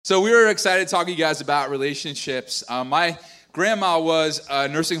So we were excited to talk to you guys about relationships. My grandma was a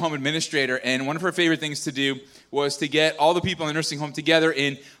nursing home administrator, and one of her favorite things to do was to get all the people in the nursing home together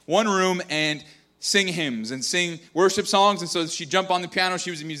in one room and sing hymns and sing worship songs. And so she'd jump on the piano.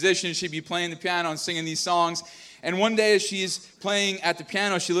 She was a musician. She'd be playing the piano and singing these songs. And one day as she's playing at the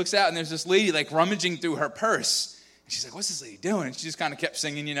piano, she looks out, and there's this lady like rummaging through her purse. And she's like, "What's this lady doing?" And she just kind of kept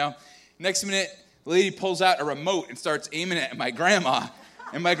singing, you know. Next minute, the lady pulls out a remote and starts aiming it at my grandma.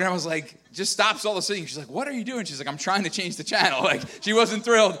 And my grandma's like, just stops all the singing. She's like, "What are you doing?" She's like, "I'm trying to change the channel." Like, she wasn't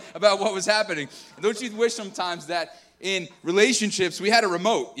thrilled about what was happening. And don't you wish sometimes that in relationships we had a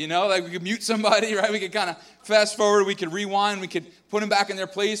remote, you know? Like, we could mute somebody, right? We could kind of fast forward. We could rewind. We could put them back in their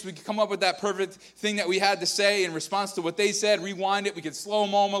place. We could come up with that perfect thing that we had to say in response to what they said, rewind it. We could slow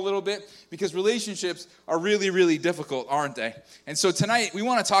them a little bit, because relationships are really, really difficult, aren't they? And so tonight, we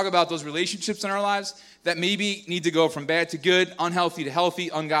want to talk about those relationships in our lives that maybe need to go from bad to good, unhealthy to healthy,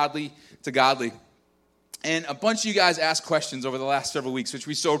 ungodly to godly. And a bunch of you guys asked questions over the last several weeks, which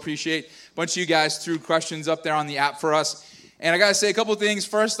we so appreciate. A bunch of you guys threw questions up there on the app for us. And I got to say a couple of things.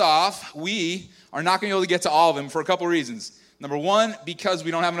 First off, we are not going to be able to get to all of them for a couple of reasons. Number one, because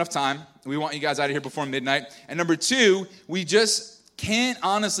we don't have enough time. We want you guys out of here before midnight. And number two, we just can't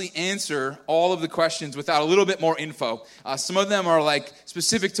honestly answer all of the questions without a little bit more info. Some of them are like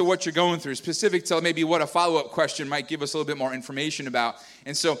specific to what you're going through, specific to maybe what a follow-up question might give us a little bit more information about.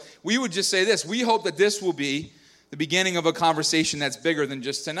 And so we would just say this: we hope that this will be the beginning of a conversation that's bigger than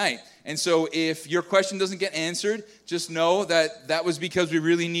just tonight. And so if your question doesn't get answered, just know that that was because we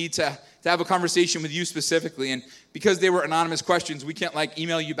really need to have a conversation with you specifically. And because they were anonymous questions, we can't like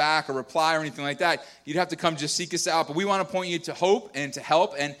email you back or reply or anything like that. You'd have to come just seek us out. But we want to point you to hope and to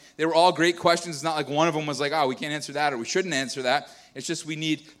help. And they were all great questions. It's not like one of them was like, "Oh, we can't answer that," or "We shouldn't answer that." It's just we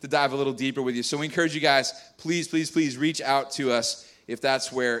need to dive a little deeper with you. So we encourage you guys, please, please, please reach out to us if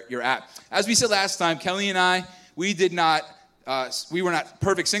that's where you're at. As we said last time, Kelly and I, we were not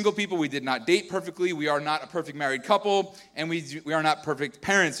perfect single people. We did not date perfectly. We are not a perfect married couple. And we are not perfect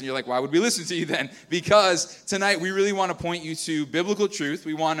parents. And you're like, why would we listen to you then? Because tonight we really want to point you to biblical truth.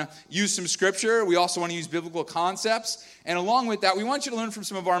 We want to use some scripture. We also want to use biblical concepts. And along with that, we want you to learn from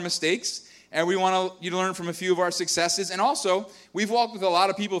some of our mistakes. And we want you to learn from a few of our successes. And also, we've walked with a lot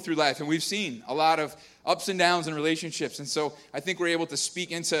of people through life, and we've seen a lot of ups and downs in relationships. And so I think we're able to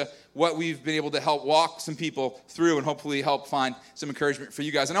speak into what we've been able to help walk some people through and hopefully help find some encouragement for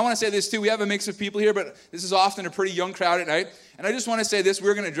you guys. And I want to say this too. We have a mix of people here, but this is often a pretty young crowd at night. And I just want to say this.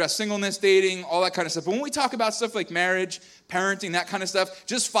 We're going to address singleness, dating, all that kind of stuff. But when we talk about stuff like marriage, parenting, that kind of stuff,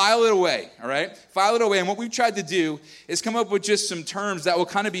 just file it away, all right? File it away. And what we've tried to do is come up with just some terms that will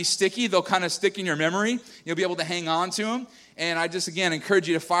kind of be sticky. They'll kind of stick in your memory. You'll be able to hang on to them. And I just, again, encourage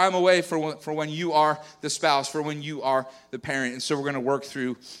you to file them away for when you are the spouse, for when you are the parent. And so we're going to work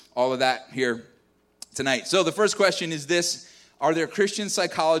through all of that here tonight. So the first question is this: are there Christian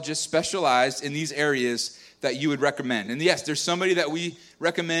psychologists specialized in these areas that you would recommend? And yes, there's somebody that we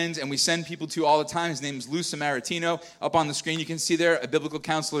recommend and we send people to all the time. His name is Lou Samaritino. Up on the screen you can see there,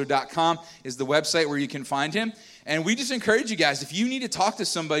 biblicalcounselor.com is the website where you can find him. And we just encourage you guys, if you need to talk to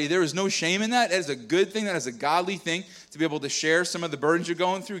somebody, there is no shame in that. That is a good thing. That is a godly thing to be able to share some of the burdens you're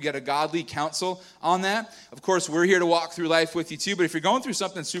going through, get a godly counsel on that. Of course, we're here to walk through life with you too, but if you're going through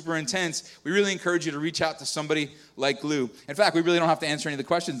something super intense, we really encourage you to reach out to somebody like Lou. In fact, we really don't have to answer any of the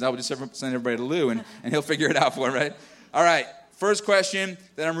questions. I would just send everybody to Lou, and he'll figure it out for them, right? All right, first question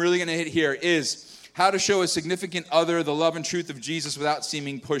that I'm really going to hit here is how to show a significant other the love and truth of Jesus without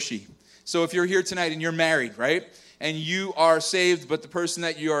seeming pushy. So if you're here tonight and you're married, right, and you are saved, but the person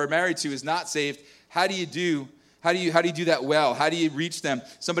that you are married to is not saved, how do you do that well? How do you reach them?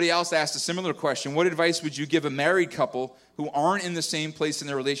 Somebody else asked a similar question. What advice would you give a married couple who aren't in the same place in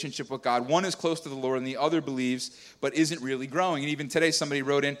their relationship with God? One is close to the Lord and the other believes but isn't really growing. And even today somebody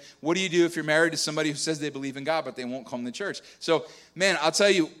wrote in, what do you do if you're married to somebody who says they believe in God but they won't come to church? So, man, I'll tell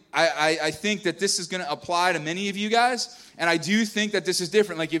you, I think that this is going to apply to many of you guys. And I do think that this is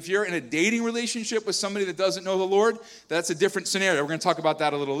different. Like if you're in a dating relationship with somebody that doesn't know the Lord, that's a different scenario. We're going to talk about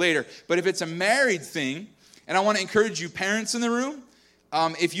that a little later. But if it's a married thing, and I want to encourage you parents in the room,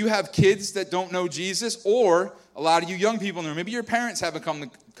 if you have kids that don't know Jesus, or a lot of you young people in the room, maybe your parents haven't come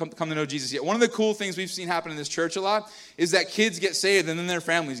to know Jesus yet. One of the cool things we've seen happen in this church a lot is that kids get saved and then their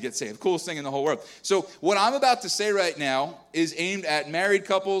families get saved. The coolest thing in the whole world. So what I'm about to say right now is aimed at married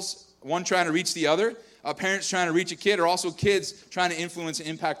couples, one trying to reach the other. parents trying to reach a kid or also kids trying to influence and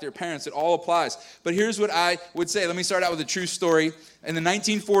impact their parents. It all applies. But here's what I would say. Let me start out with a true story. In the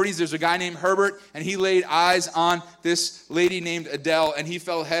 1940s, there's a guy named Herbert, and he laid eyes on this lady named Adele, and he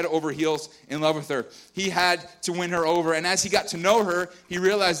fell head over heels in love with her. He had to win her over, and as he got to know her, he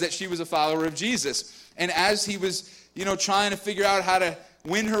realized that she was a follower of Jesus. And as he was, trying to figure out how to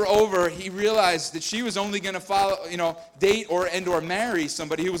win her over, he realized that she was only going to date or marry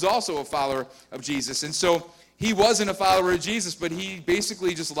somebody who was also a follower of Jesus. And so he wasn't a follower of Jesus, but he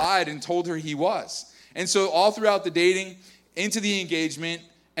basically just lied and told her he was. And so all throughout the dating, into the engagement,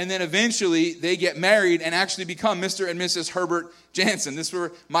 and then eventually they get married and actually become Mr. and Mrs. Herbert Jansen. This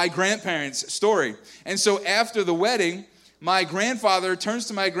were my grandparents' story. And so after the wedding, my grandfather turns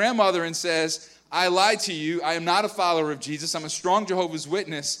to my grandmother and says, I lied to you. I am not a follower of Jesus. I'm a strong Jehovah's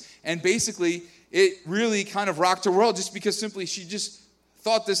Witness. And basically, it really kind of rocked her world just because simply she just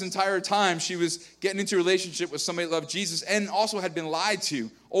thought this entire time she was getting into a relationship with somebody that loved Jesus and also had been lied to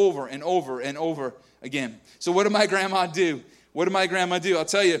over and over and over again. So what did my grandma do? I'll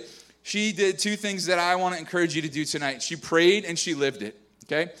tell you, she did two things that I want to encourage you to do tonight. She prayed and she lived it,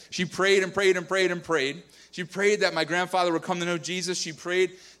 okay? She prayed and prayed and prayed and prayed. She prayed that my grandfather would come to know Jesus. She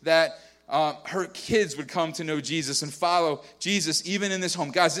prayed that her kids would come to know Jesus and follow Jesus even in this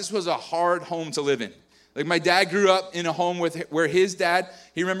home. Guys, this was a hard home to live in. Like my dad grew up in a home where his dad,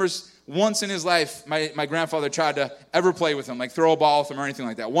 he remembers once in his life, my grandfather tried to ever play with him, like throw a ball with him or anything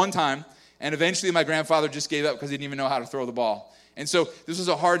like that. One time, and eventually my grandfather just gave up because he didn't even know how to throw the ball. And so this was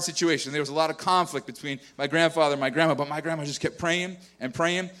a hard situation. There was a lot of conflict between my grandfather and my grandma, but my grandma just kept praying and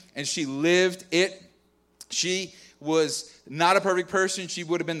praying, and she lived it. She was not a perfect person. She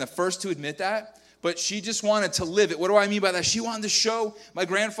would have been the first to admit that, but she just wanted to live it. What do I mean by that? She wanted to show my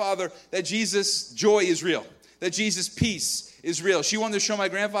grandfather that Jesus' joy is real, that Jesus' peace is real. She wanted to show my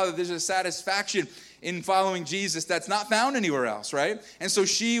grandfather there's a satisfaction in following Jesus that's not found anywhere else, right? And so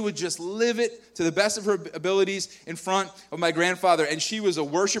she would just live it to the best of her abilities in front of my grandfather. And she was a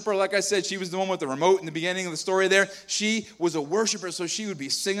worshiper. Like I said, she was the one with the remote in the beginning of the story there. She was a worshiper, so she would be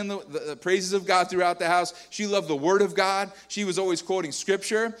singing the praises of God throughout the house. She loved the Word of God. She was always quoting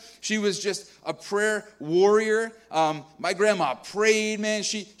Scripture. She was just a prayer warrior. My grandma prayed, man.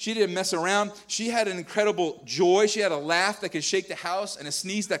 She didn't mess around. She had an incredible joy. She had a laugh that could shake the house and a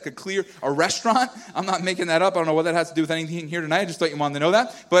sneeze that could clear a restaurant. I'm not making that up. I don't know what that has to do with anything here tonight. I just thought you wanted to know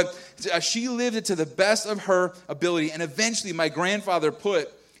that. But she lived it to the best of her ability. And eventually my grandfather put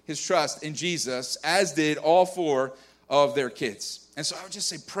his trust in Jesus, as did all four of their kids. And so I would just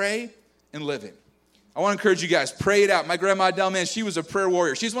say, pray and live it. I want to encourage you guys, pray it out. My grandma Adele, man, she was a prayer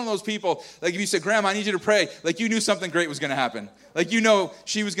warrior. She's one of those people, like if you said, Grandma, I need you to pray, like you knew something great was going to happen. Like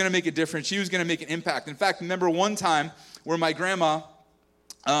she was going to make a difference. She was going to make an impact. In fact, remember one time where my grandma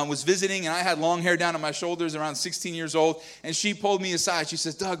was visiting, and I had long hair down on my shoulders, around 16 years old, and she pulled me aside. She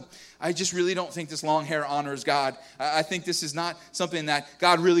says, Doug, I just really don't think this long hair honors God. I think this is not something that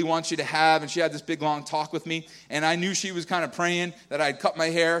God really wants you to have. And she had this big, long talk with me, and I knew she was kind of praying that I'd cut my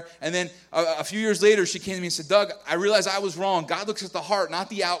hair. And then a few years later, she came to me and said, Doug, I realized I was wrong. God looks at the heart, not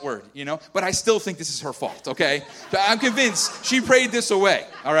the outward, but I still think this is her fault, okay? But I'm convinced she prayed this away,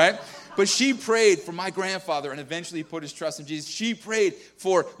 all right? But she prayed for my grandfather and eventually put his trust in Jesus. She prayed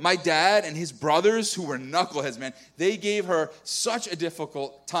for my dad and his brothers who were knuckleheads, man. They gave her such a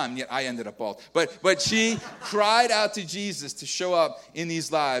difficult time, yet I ended up bald. But she cried out to Jesus to show up in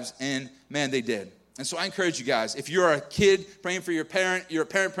these lives, and man, they did. And so I encourage you guys, if you're a kid praying for your parent, you're a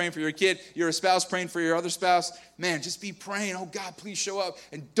parent praying for your kid, you're a spouse praying for your other spouse, man, just be praying, oh God, please show up,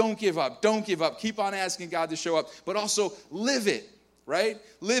 and don't give up. Don't give up. Keep on asking God to show up, but also live it. Right?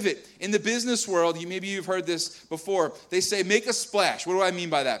 Live it. In the business world, maybe you've heard this before. They say, make a splash. What do I mean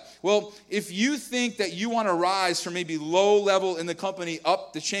by that? Well, if you think that you want to rise from maybe low level in the company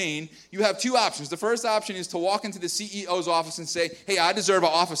up the chain, you have two options. The first option is to walk into the CEO's office and say, hey, I deserve an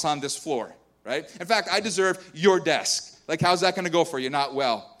office on this floor. Right? In fact, I deserve your desk. Like, how's that going to go for you? Not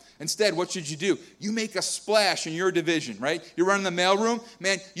well. Instead, what should you do? You make a splash in your division, right? You're running the mailroom.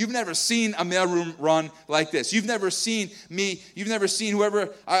 Man, you've never seen a mailroom run like this. You've never seen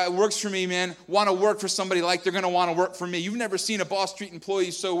whoever works for me, man, want to work for somebody like they're going to want to work for me. You've never seen a boss treat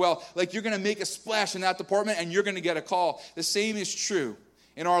employees so well. Like, you're going to make a splash in that department, and you're going to get a call. The same is true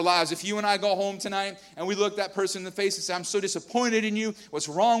in our lives. If you and I go home tonight and we look that person in the face and say, I'm so disappointed in you. What's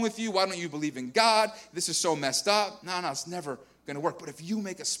wrong with you? Why don't you believe in God? This is so messed up. No, it's never going to work. But if you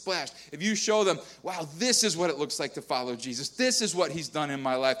make a splash, if you show them, wow, this is what it looks like to follow Jesus. This is what he's done in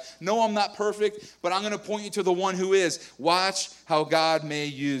my life. No, I'm not perfect, but I'm going to point you to the one who is. Watch how God may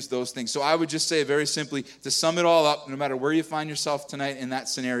use those things. So I would just say very simply, to sum it all up, no matter where you find yourself tonight in that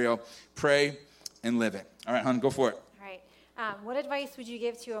scenario, pray and live it. All right, hon, go for it. All right. What advice would you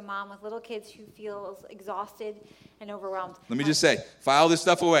give to a mom with little kids who feels exhausted and overwhelmed? Let me just say, file this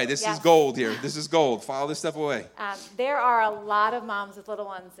stuff away. This is gold here. This is gold. File this stuff away. There are a lot of moms with little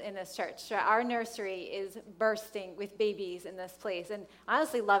ones in this church. Our nursery is bursting with babies in this place, and I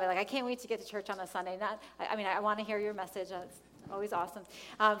honestly love it. Like, I can't wait to get to church on a Sunday. I want to hear your message. It's always awesome.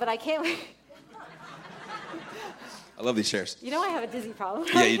 But I can't wait. I love these chairs. You know I have a dizzy problem.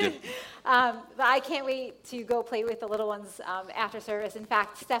 Yeah, you do. But I can't wait to go play with the little ones after service. In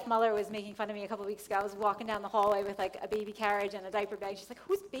fact, Steph Muller was making fun of me a couple weeks ago. I was walking down the hallway with like a baby carriage and a diaper bag. She's like,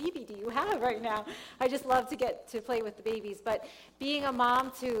 whose baby do you have right now? I just love to get to play with the babies. But being a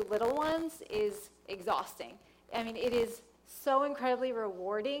mom to little ones is exhausting. I mean, it is so incredibly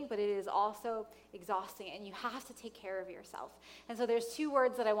rewarding, but it is also exhausting, and you have to take care of yourself. And so there's two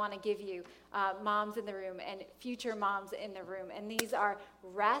words that I want to give you, moms in the room and future moms in the room, and these are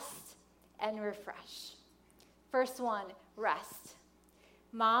rest and refresh. First one, rest.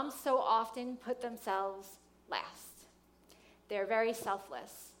 Moms so often put themselves last. They're very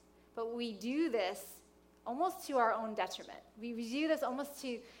selfless, but we do this almost to our own detriment. We do this almost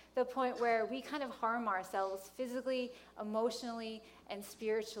to the point where we kind of harm ourselves physically, emotionally, and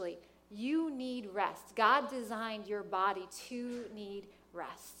spiritually. You need rest. God designed your body to need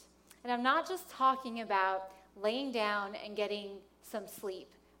rest. And I'm not just talking about laying down and getting some sleep,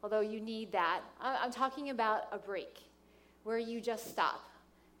 although you need that. I'm talking about a break where you just stop.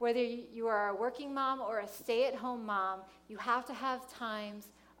 Whether you are a working mom or a stay-at-home mom, you have to have times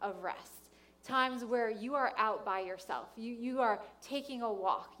of rest. Times where you are out by yourself. You are taking a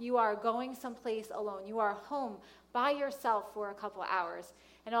walk. You are going someplace alone. You are home by yourself for a couple hours.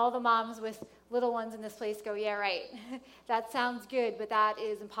 And all the moms with little ones in this place go, yeah, right. That sounds good, but that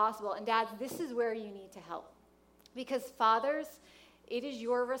is impossible. And dads, this is where you need to help. Because fathers, it is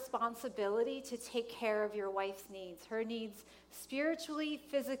your responsibility to take care of your wife's needs. Her needs spiritually,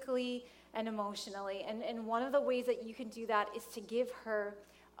 physically, and emotionally. And one of the ways that you can do that is to give her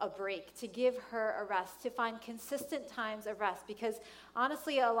a break, to give her a rest, to find consistent times of rest. Because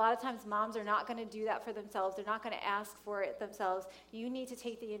honestly, a lot of times moms are not going to do that for themselves. They're not going to ask for it themselves. You need to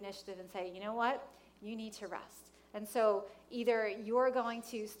take the initiative and say, you know what? You need to rest. And so either you're going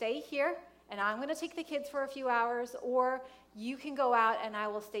to stay here and I'm going to take the kids for a few hours, or you can go out and I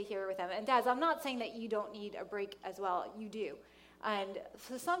will stay here with them. And dads, I'm not saying that you don't need a break as well. You do. And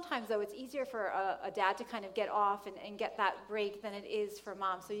so sometimes, though, it's easier for a dad to kind of get off and get that break than it is for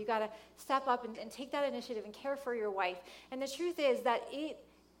mom. So you got to step up and take that initiative and care for your wife. And the truth is that it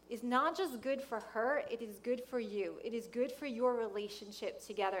is not just good for her, it is good for you. It is good for your relationship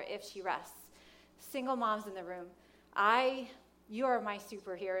together if she rests. Single moms in the room, you are my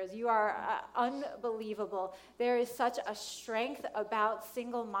superheroes. You are unbelievable. There is such a strength about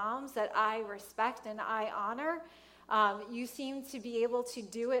single moms that I respect and I honor. You seem to be able to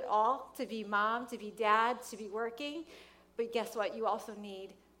do it all, to be mom, to be dad, to be working. But guess what? You also need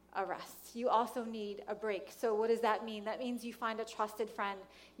a rest. You also need a break. So what does that mean? That means you find a trusted friend.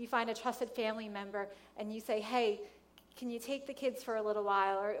 You find a trusted family member, and you say, hey, can you take the kids for a little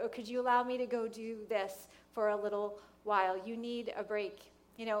while? Or could you allow me to go do this for a little while? You need a break.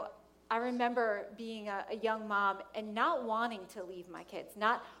 You know, I remember being a young mom and not wanting to leave my kids,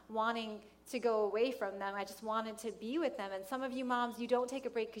 not wanting to go away from them. I just wanted to be with them. And some of you moms, you don't take a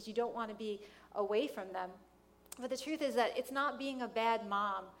break because you don't want to be away from them. But the truth is that it's not being a bad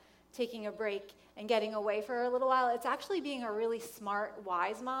mom taking a break and getting away for a little while. It's actually being a really smart,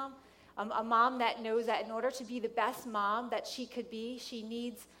 wise mom, a mom that knows that in order to be the best mom that she could be, she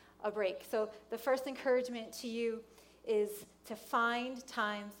needs a break. So the first encouragement to you is to find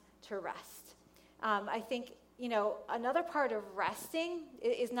times to rest. I think, another part of resting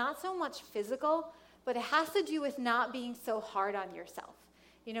is not so much physical, but it has to do with not being so hard on yourself.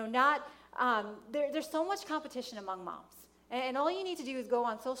 There's so much competition among moms. And all you need to do is go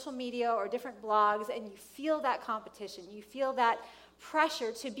on social media or different blogs, and you feel that competition. You feel that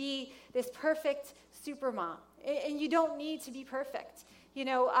pressure to be this perfect super mom. And you don't need to be perfect.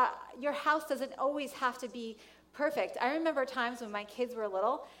 Your house doesn't always have to be perfect. I remember times when my kids were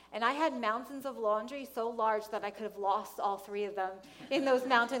little, and I had mountains of laundry so large that I could have lost all three of them in those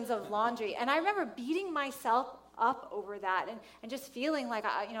mountains of laundry. And I remember beating myself up over that and just feeling like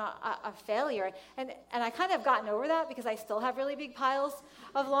a failure. And I kind of gotten over that because I still have really big piles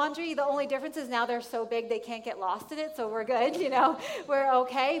of laundry. The only difference is now they're so big they can't get lost in it, so we're good, we're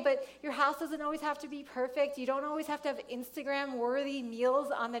okay. But your house doesn't always have to be perfect. You don't always have to have Instagram-worthy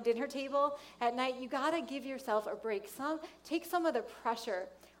meals on the dinner table at night. You got to give yourself a break. Take some of the pressure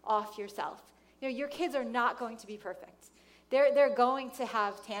off yourself. Your kids are not going to be perfect. They're going to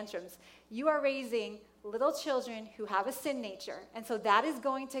have tantrums. You are raising little children who have a sin nature, and so that is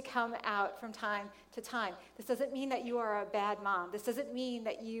going to come out from time to time. This doesn't mean that you are a bad mom. This doesn't mean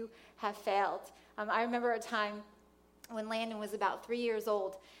that you have failed. I remember a time when Landon was about 3 years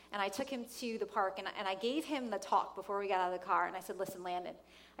old, and I took him to the park, and I gave him the talk before we got out of the car, and I said, listen, Landon,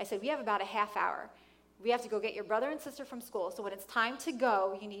 I said, we have about a half hour. We have to go get your brother and sister from school, so when it's time to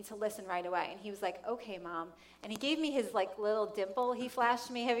go, you need to listen right away. And he was like, okay, Mom. And he gave me his little dimple he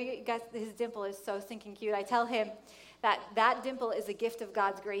flashed me. Have you guys, his dimple is so stinking cute. I tell him that dimple is a gift of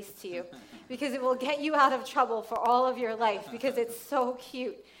God's grace to you because it will get you out of trouble for all of your life because it's so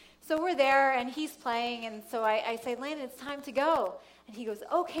cute. So we're there, and he's playing, and so I say, Landon, it's time to go. And he goes,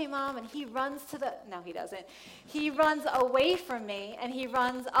 okay, Mom, and he runs no, he doesn't. He runs away from me, and he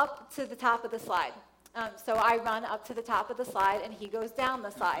runs up to the top of the slide. So I run up to the top of the slide, and he goes down the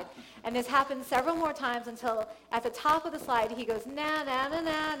slide. And this happens several more times until at the top of the slide, he goes, nah, nah, nah,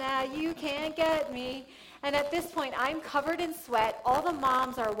 nah, nah, you can't get me. And at this point, I'm covered in sweat. All the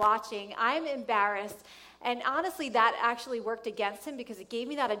moms are watching. I'm embarrassed. And honestly, that actually worked against him because it gave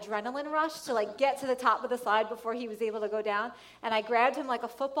me that adrenaline rush to get to the top of the slide before he was able to go down. And I grabbed him like a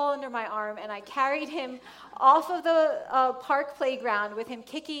football under my arm, and I carried him off of the park playground with him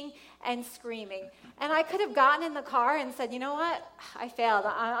kicking and screaming. And I could have gotten in the car and said, you know what? I failed.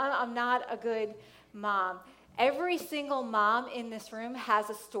 I'm not a good mom. Every single mom in this room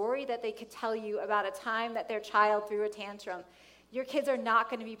has a story that they could tell you about a time that their child threw a tantrum. Your kids are not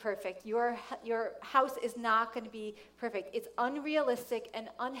going to be perfect. Your house is not going to be perfect. It's unrealistic and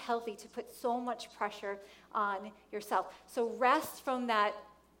unhealthy to put so much pressure on yourself. So rest from that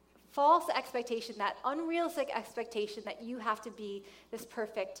false expectation, that unrealistic expectation that you have to be this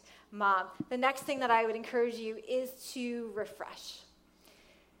perfect mom. The next thing that I would encourage you is to refresh.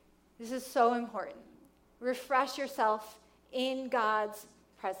 This is so important. Refresh yourself in God's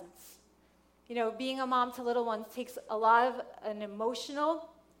presence. You know, being a mom to little ones takes a lot of an emotional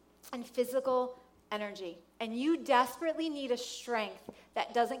and physical energy. And you desperately need a strength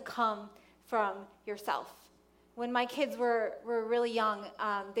that doesn't come from yourself. When my kids were really young,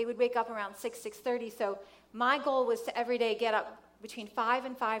 they would wake up around 6:30. So my goal was to every day get up between 5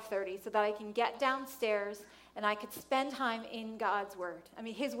 and 5:30 so that I can get downstairs and I could spend time in God's Word. I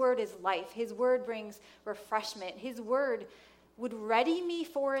mean, His Word is life. His Word brings refreshment. His Word would ready me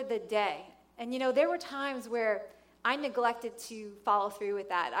for the day. And, you know, there were times where I neglected to follow through with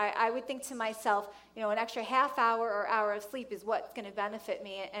that. I would think to myself, you know, an extra half hour or hour of sleep is what's going to benefit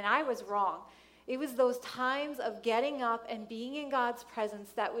me. And I was wrong. It was those times of getting up and being in God's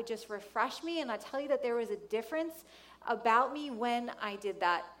presence that would just refresh me. And I tell you that there was a difference about me when I did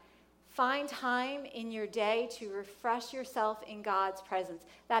that. Find time in your day to refresh yourself in God's presence.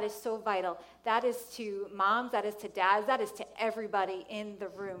 That is so vital. That is to moms, that is to dads, that is to everybody in the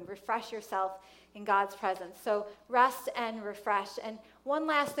room. Refresh yourself in God's presence. So rest and refresh. And one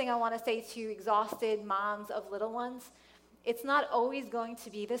last thing I want to say to exhausted moms of little ones, it's not always going to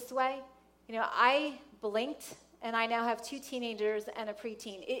be this way. You know, I blinked and I now have 2 teenagers and a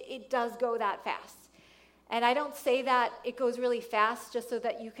preteen. It does go that fast. And I don't say that it goes really fast just so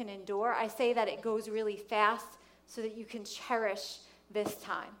that you can endure. I say that it goes really fast so that you can cherish this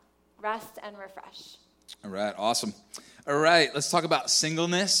time. Rest and refresh. All right, awesome. All right, let's talk about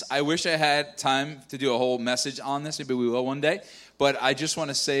singleness. I wish I had time to do a whole message on this. Maybe we will one day. But I just want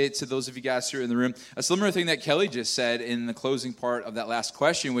to say to those of you guys here in the room, a similar thing that Kelly just said in the closing part of that last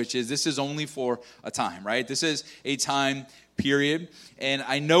question, which is this is only for a time, right? This is a time period. And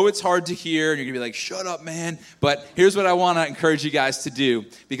I know it's hard to hear, and you're going to be like, shut up, man. But here's what I want to encourage you guys to do,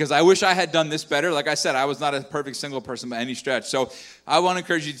 because I wish I had done this better. Like I said, I was not a perfect single person by any stretch. So I want to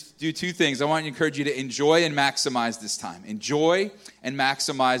encourage you to do 2 things. I want to encourage you to enjoy and maximize this time. Enjoy and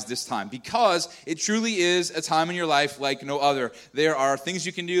maximize this time, because it truly is a time in your life like no other. There are things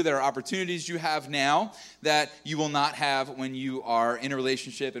you can do, there are opportunities you have now that you will not have when you are in a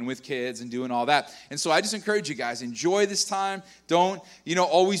relationship and with kids and doing all that. And so I just encourage you guys, enjoy this time. Don't,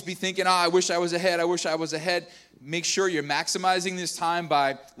 always be thinking, I wish I was ahead. Make sure you're maximizing this time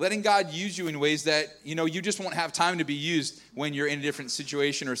by letting God use you in ways that, you just won't have time to be used when you're in a different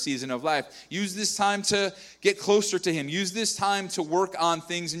situation or season of life. Use this time to get closer to Him. Use this time to work on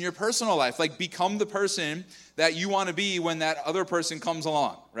things in your personal life. Like, become the person that you want to be when that other person comes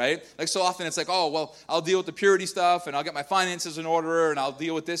along, right? Like, so often it's like, I'll deal with the purity stuff and I'll get my finances in order and I'll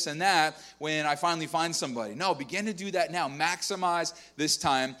deal with this and that when I finally find somebody. No, begin to do that now. Maximize this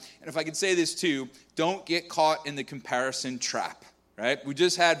time. And if I could say this too, don't get caught in the comparison trap, right? We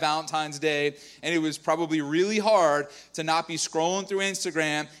just had Valentine's Day, and it was probably really hard to not be scrolling through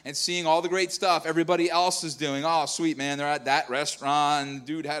Instagram and seeing all the great stuff everybody else is doing. Oh, sweet, man, they're at that restaurant, and the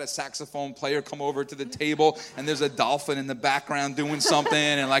dude had a saxophone player come over to the table, and there's a dolphin in the background doing something,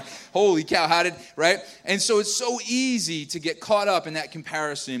 and like, holy cow, right? And so it's so easy to get caught up in that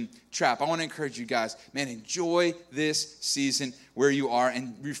comparison trap. I want to encourage you guys, man, enjoy this season where you are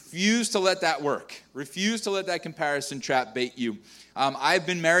and refuse to let that work. Refuse to let that comparison trap bait you. I've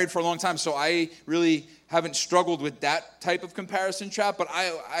been married for a long time, so I really haven't struggled with that type of comparison trap, but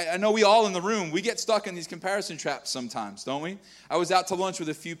I know we all in the room, we get stuck in these comparison traps sometimes, don't we? I was out to lunch with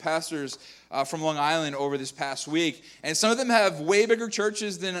a few pastors from Long Island over this past week, and some of them have way bigger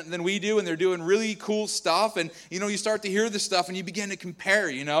churches than we do, and they're doing really cool stuff, and you start to hear this stuff, and you begin to compare,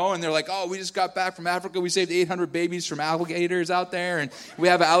 and they're like, oh, we just got back from Africa, we saved 800 babies from alligators out there, and we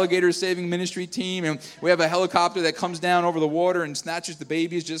have an alligator saving ministry team, and we have a helicopter that comes down over the water and snatches the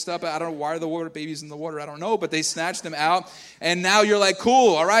babies just up. I don't know why are the babies in the water, I don't know, but they snatch them out, and now you're like,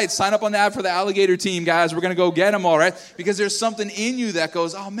 cool, all right, sign up on that for the alligator team, guys, we're going to go get them, all right, because there's something in you that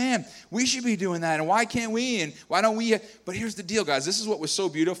goes, oh man, we should be doing that, and why can't we, and why don't we? But here's the deal, guys. This is what was so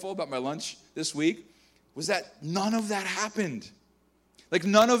beautiful about my lunch this week, was that none of that happened. Like,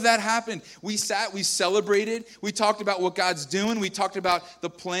 none of that happened. We sat, we celebrated, we talked about what God's doing, we talked about the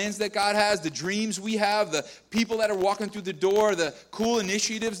plans that God has, the dreams we have, the people that are walking through the door, the cool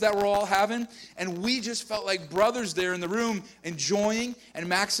initiatives that we're all having, and we just felt like brothers there in the room, enjoying and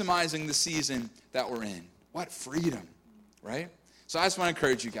maximizing the season that we're in. What freedom, right? So I just want to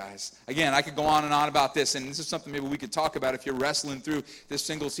encourage you guys. Again, I could go on and on about this, and this is something maybe we could talk about if you're wrestling through this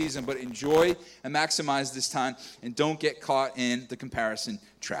single season, but enjoy and maximize this time, and don't get caught in the comparison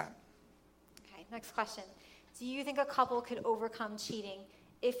trap. Okay, next question. Do you think a couple could overcome cheating?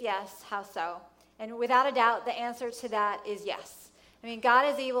 If yes, how so? And without a doubt, the answer to that is yes. I mean,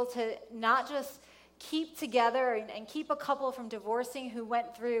 God is able to not just keep together and keep a couple from divorcing who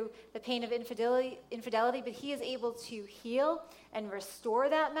went through the pain of infidelity, but he is able to heal and restore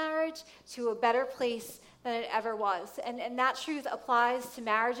that marriage to a better place than it ever was. And that truth applies to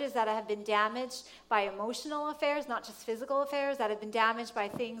marriages that have been damaged by emotional affairs, not just physical affairs, that have been damaged by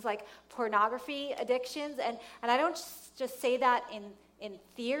things like pornography addictions. And I don't just say that in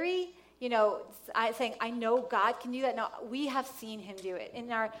theory, saying, I know God can do that. No, we have seen him do it.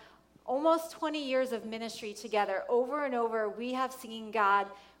 In our almost 20 years of ministry together, over and over, we have seen God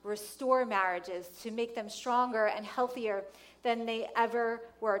restore marriages to make them stronger and healthier than they ever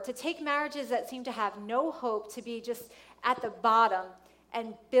were. To take marriages that seem to have no hope to be just at the bottom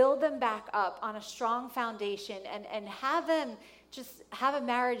and build them back up on a strong foundation and have them just have a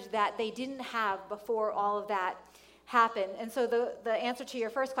marriage that they didn't have before all of that happened. And so the answer to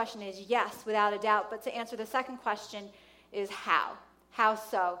your first question is yes, without a doubt. But to answer the second question is how. How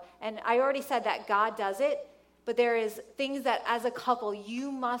so? And I already said that God does it, but there is things that as a couple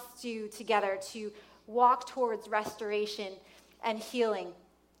you must do together to walk towards restoration and healing.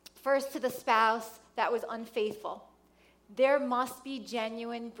 First, to the spouse that was unfaithful. There must be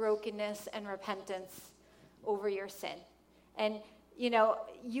genuine brokenness and repentance over your sin. And,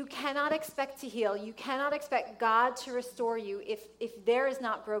 you cannot expect to heal. You cannot expect God to restore you if there is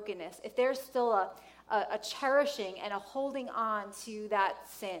not brokenness, if there's still a cherishing and a holding on to that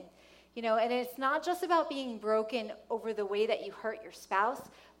sin. And it's not just about being broken over the way that you hurt your spouse,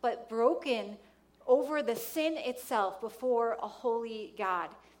 but broken over the sin itself before a holy God.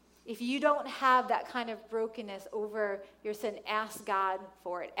 If you don't have that kind of brokenness over your sin, ask God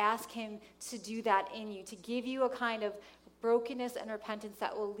for it. Ask him to do that in you, to give you a kind of brokenness and repentance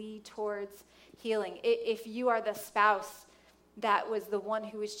that will lead towards healing. If you are the spouse that was the one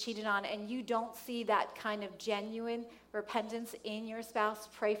who was cheated on and you don't see that kind of genuine repentance in your spouse,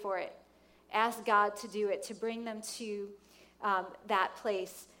 pray for it. Ask God to do it, to bring them to that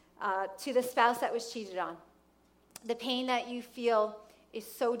place. To the spouse that was cheated on, the pain that you feel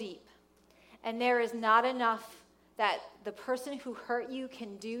is so deep, and there is not enough that the person who hurt you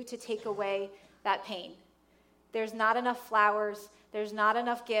can do to take away that pain. There's not enough flowers, there's not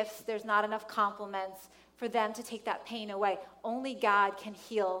enough gifts, there's not enough compliments for them to take that pain away. Only God can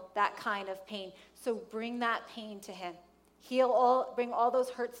heal that kind of pain. So bring that pain to him. Bring all those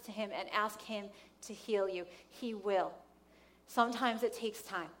hurts to him and ask him to heal you. He will. Sometimes it takes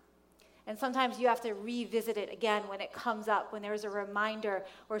time. And sometimes you have to revisit it again when it comes up, when there's a reminder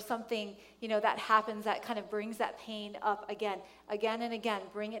or something, that happens that kind of brings that pain up again and again.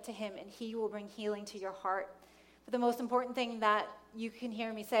 Bring it to him and he will bring healing to your heart. But the most important thing that you can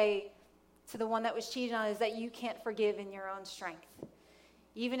hear me say to the one that was cheated on is that you can't forgive in your own strength.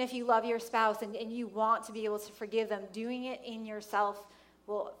 Even if you love your spouse and you want to be able to forgive them, doing it in yourself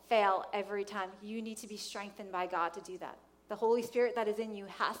will fail every time. You need to be strengthened by God to do that. The Holy Spirit that is in you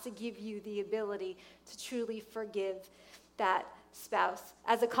has to give you the ability to truly forgive that spouse.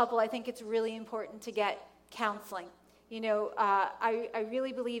 As a couple, I think it's really important to get counseling. I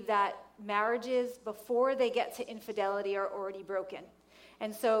really believe that marriages, before they get to infidelity, are already broken.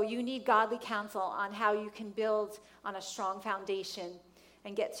 And so you need godly counsel on how you can build on a strong foundation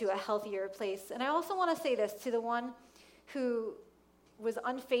and get to a healthier place. And I also want to say this to the one who was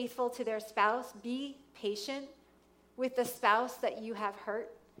unfaithful to their spouse: be patient with the spouse that you have hurt.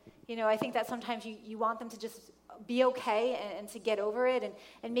 I think that sometimes you want them to just be okay and to get over it.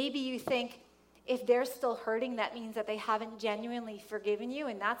 And maybe you think if they're still hurting, that means that they haven't genuinely forgiven you.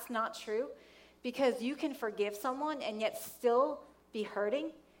 And that's not true, because you can forgive someone and yet still be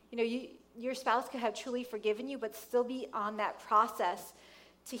hurting. Your spouse could have truly forgiven you, but still be on that process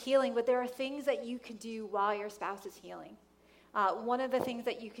to healing. But there are things that you can do while your spouse is healing. One of the things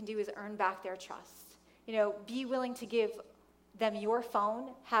that you can do is earn back their trust. Be willing to give them your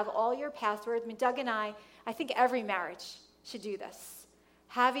phone, have all your passwords. Doug and I think every marriage should do this.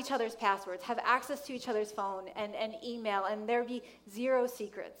 Have each other's passwords, have access to each other's phone and email, and there be zero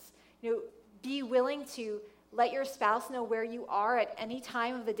secrets. Be willing to let your spouse know where you are at any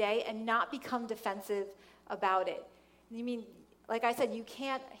time of the day and not become defensive about it. Like I said, you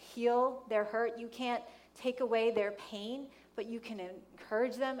can't heal their hurt, you can't take away their pain, but you can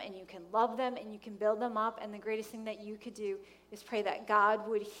encourage them and you can love them and you can build them up. And the greatest thing that you could do is pray that God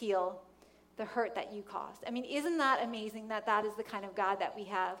would heal the hurt that you caused. Isn't that amazing that that is the kind of God that we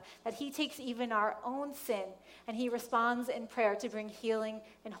have? That he takes even our own sin and he responds in prayer to bring healing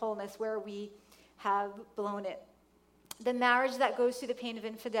and wholeness where we have blown it. The marriage that goes through the pain of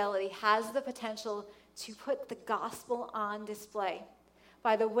infidelity has the potential to put the gospel on display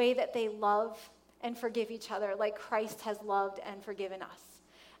by the way that they love and forgive each other like Christ has loved and forgiven us.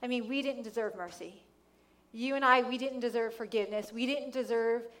 We didn't deserve mercy. You and I, we didn't deserve forgiveness. We didn't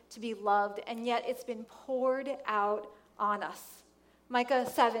deserve to be loved, and yet it's been poured out on us. Micah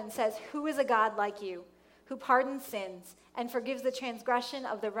 7 says, "Who is a God like you, who pardons sins and forgives the transgression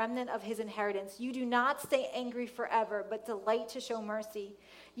of the remnant of his inheritance? You do not stay angry forever, but delight to show mercy.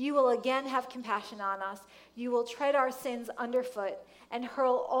 You will again have compassion on us. You will tread our sins underfoot and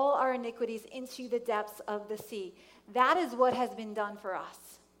hurl all our iniquities into the depths of the sea." That is what has been done for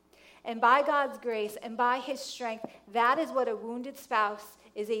us. And by God's grace and by his strength, that is what a wounded spouse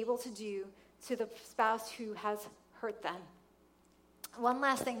is able to do to the spouse who has hurt them. One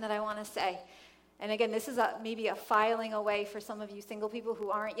last thing that I want to say, and again, this is maybe a filing away for some of you single people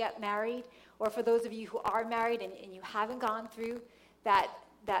who aren't yet married, or for those of you who are married and you haven't gone through that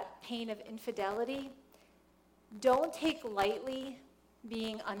pain of infidelity. Don't take lightly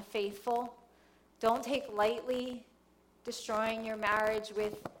being unfaithful. Don't take lightly destroying your marriage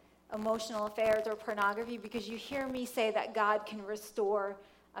with emotional affairs or pornography, because you hear me say that God can restore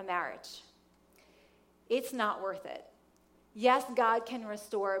a marriage. It's not worth it. Yes, God can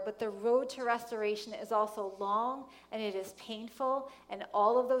restore, but the road to restoration is also long and it is painful, and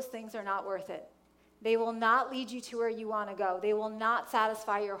all of those things are not worth it. They will not lead you to where you want to go. They will not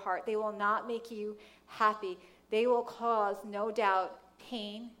satisfy your heart. They will not make you happy. They will cause, no doubt,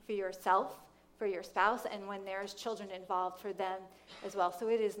 pain for yourself, for your spouse, and when there's children involved, for them as well. So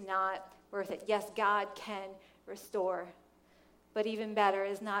it is not worth it. Yes, God can restore, but even better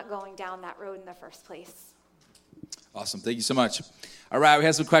is not going down that road in the first place. Awesome. Thank you so much. All right, we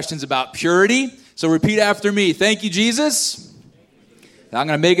have some questions about purity. So repeat after me. Thank you, Jesus. I'm going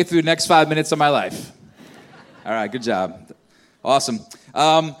to make it through the next 5 minutes of my life. All right, good job. Awesome.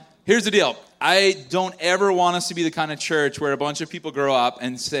 Here's the deal. I don't ever want us to be the kind of church where a bunch of people grow up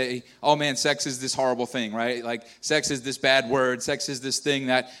and say, oh man, sex is this horrible thing, right? Like, sex is this bad word. Sex is this thing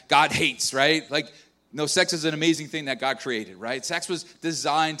that God hates, right? Like, no, sex is an amazing thing that God created, right? Sex was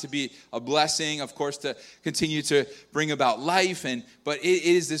designed to be a blessing, of course, to continue to bring about life, but it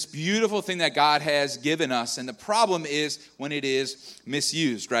is this beautiful thing that God has given us. And the problem is when it is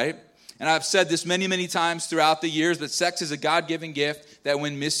misused, right? And I've said this many, many times throughout the years, but sex is a God-given gift that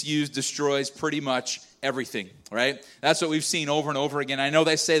when misused destroys pretty much everything, right? That's what we've seen over and over again. I know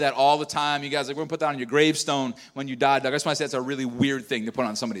they say that all the time. You guys are like, we're going to put that on your gravestone when you die. I just want to say that's a really weird thing to put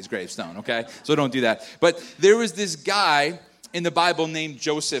on somebody's gravestone, okay? So don't do that. But there was this guy in the Bible named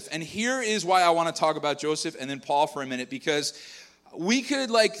Joseph. And here is why I want to talk about Joseph and then Paul for a minute, because we could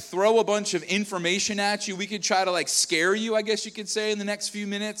like throw a bunch of information at you. We could try to like scare you, I guess you could say, in the next few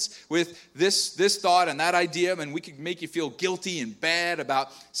minutes with this thought and that idea, and we could make you feel guilty and bad about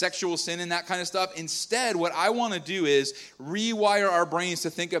sexual sin and that kind of stuff. Instead, what I want to do is rewire our brains to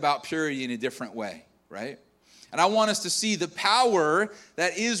think about purity in a different way, right? And I want us to see the power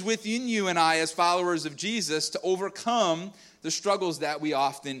that is within you and I as followers of Jesus to overcome the struggles that we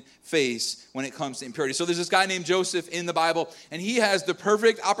often face when it comes to impurity. So there's this guy named Joseph in the Bible, and he has the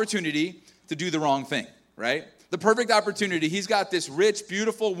perfect opportunity to do the wrong thing, right? The perfect opportunity. He's got this rich,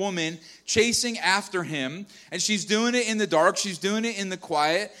 beautiful woman chasing after him, and she's doing it in the dark. She's doing it in the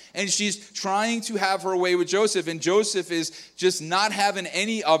quiet, and she's trying to have her way with Joseph, and Joseph is just not having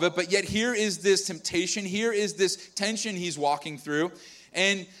any of it, but yet here is this temptation. Here is this tension he's walking through.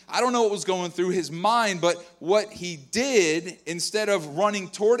 And I don't know what was going through his mind, but what he did, instead of running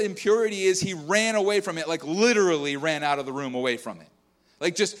toward impurity, is he ran away from it, like literally ran out of the room away from it.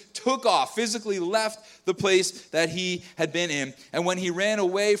 Like just took off, physically left the place that he had been in. And when he ran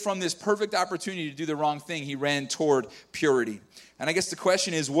away from this perfect opportunity to do the wrong thing, he ran toward purity. And I guess the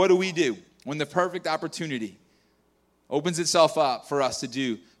question is, what do we do when the perfect opportunity opens itself up for us to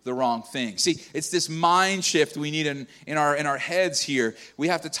do the wrong thing? See, it's this mind shift we need in our heads here. We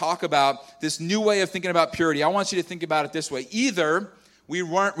have to talk about this new way of thinking about purity. I want you to think about it this way. Either we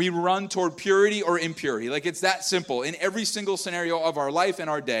run toward purity or impurity. Like it's that simple. In every single scenario of our life and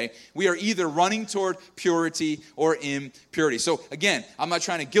our day, we are either running toward purity or impurity. So again, I'm not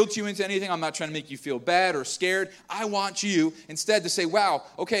trying to guilt you into anything. I'm not trying to make you feel bad or scared. I want you instead to say, wow,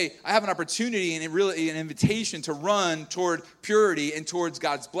 okay, I have an opportunity and really an invitation to run toward purity and towards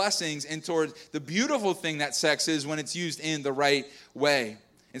God's blessings and towards the beautiful thing that sex is when it's used in the right way,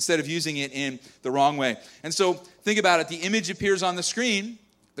 instead of using it in the wrong way. And so think about it. The image appears on the screen.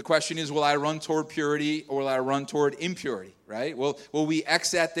 The question is, will I run toward purity or will I run toward impurity, right? Will we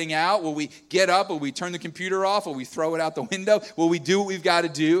X that thing out? Will we get up? Will we turn the computer off? Will we throw it out the window? Will we do what we've got to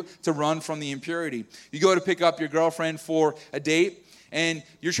do to run from the impurity? You go to pick up your girlfriend for a date, and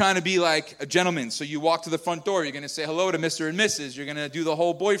you're trying to be like a gentleman. So you walk to the front door. You're going to say hello to Mr. and Mrs. You're going to do the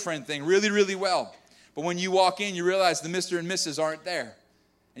whole boyfriend thing really, really well. But when you walk in, you realize the Mr. and Mrs. aren't there.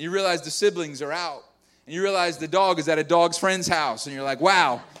 And you realize the siblings are out. And you realize the dog is at a dog's friend's house. And you're like,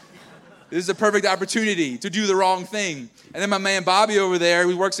 wow, this is a perfect opportunity to do the wrong thing. And then my man Bobby over there,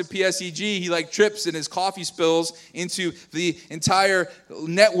 who works at PSEG, he like trips and his coffee spills into the entire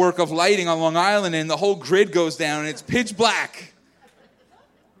network of lighting on Long Island. And the whole grid goes down and it's pitch black.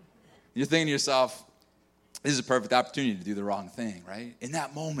 You're thinking to yourself, this is a perfect opportunity to do the wrong thing, right? In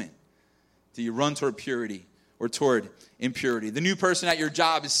that moment, do you run toward purity or toward impurity? The new person at your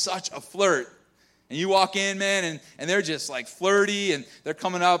job is such a flirt. And you walk in, man, and they're just like flirty, and they're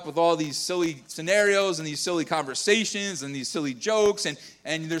coming up with all these silly scenarios and these silly conversations and these silly jokes, and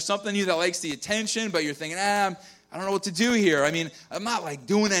there's something in you that likes the attention, but you're thinking, I don't know what to do here. I mean, I'm not like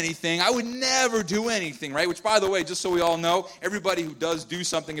doing anything. I would never do anything, right? Which, by the way, just so we all know, everybody who does do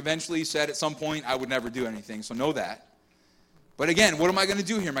something eventually said at some point, I would never do anything, so know that. But again, what am I going to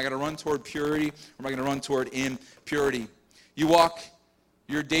do here? Am I going to run toward purity or am I going to run toward impurity? You walk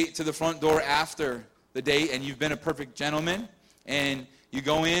your date to the front door after the date and you've been a perfect gentleman and you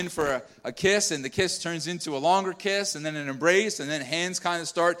go in for a kiss and the kiss turns into a longer kiss and then an embrace and then hands kind of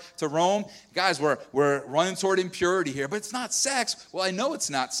start to roam. Guys, we're running toward impurity here, but it's not sex. Well, I know it's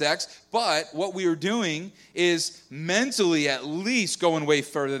not sex, but what we are doing is mentally at least going way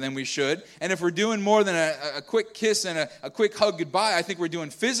further than we should. And if we're doing more than a quick kiss and a quick hug goodbye, I think we're doing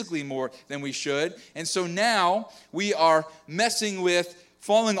physically more than we should. And so now we are messing with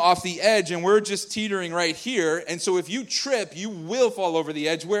falling off the edge, and we're just teetering right here. And so if you trip, you will fall over the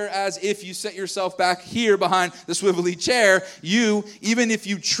edge. Whereas if you set yourself back here behind the swivelly chair, even if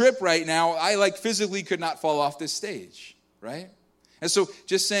you trip right now, I physically could not fall off this stage, right? And so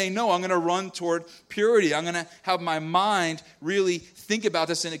just saying, no, I'm going to run toward purity. I'm going to have my mind really think about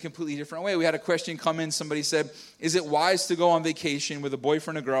this in a completely different way. We had a question come in. Somebody said, is it wise to go on vacation with a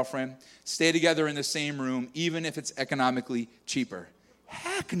boyfriend or girlfriend, stay together in the same room, even if it's economically cheaper?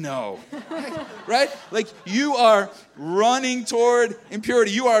 Heck no, right? Like you are running toward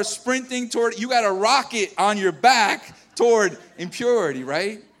impurity. You are sprinting toward, you got a rocket on your back toward impurity,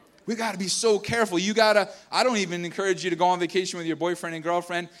 right? We got to be so careful. I don't even encourage you to go on vacation with your boyfriend and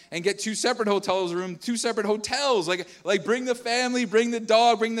girlfriend and get two separate hotel hotels. Like bring the family, bring the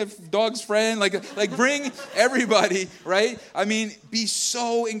dog, bring the dog's friend, like bring everybody, right? I mean, be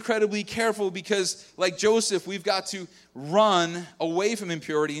so incredibly careful because like Joseph, we've got to run away from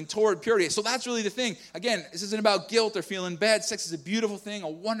impurity and toward purity. So that's really the thing. Again, this isn't about guilt or feeling bad. Sex is a beautiful thing, a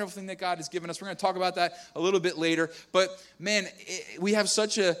wonderful thing that God has given us. We're going to talk about that a little bit later. But man, we have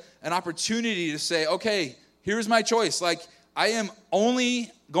such an opportunity to say, okay, here's my choice. Like, I am only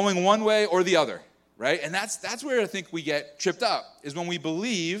going one way or the other, right? And that's where I think we get tripped up, is when we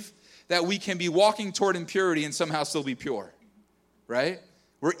believe that we can be walking toward impurity and somehow still be pure, right?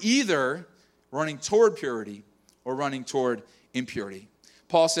 We're either running toward purity or running toward impurity.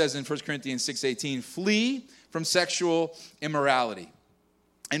 Paul says in 1 Corinthians 6:18, flee from sexual immorality.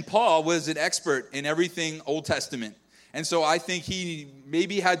 And Paul was an expert in everything Old Testament. And so I think he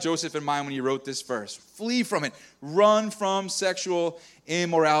maybe had Joseph in mind when he wrote this verse. Flee from it. Run from sexual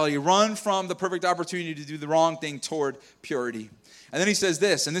immorality. Run from the perfect opportunity to do the wrong thing toward purity. And then he says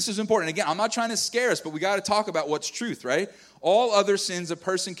this, and this is important. Again, I'm not trying to scare us, but we got to talk about what's truth, right? All other sins a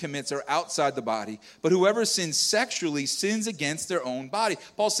person commits are outside the body, but whoever sins sexually sins against their own body.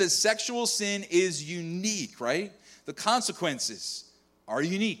 Paul says sexual sin is unique, right? The consequences are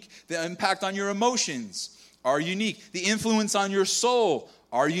unique. The impact on your emotions are unique. The influence on your soul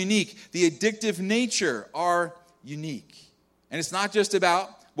are unique. The addictive nature are unique. And it's not just about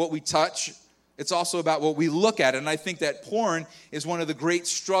what we touch, it's also about what we look at. And I think that porn is one of the great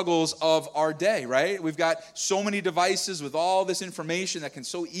struggles of our day, right? We've got so many devices with all this information that can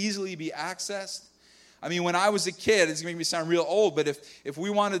so easily be accessed. I mean, when I was a kid, it's going to make me sound real old, but if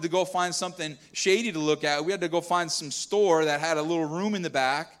we wanted to go find something shady to look at, we had to go find some store that had a little room in the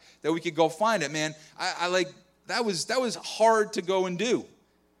back that we could go find it. Man, I like, that was hard to go and do.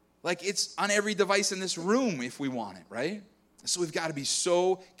 Like, it's on every device in this room if we want it, right? So we've got to be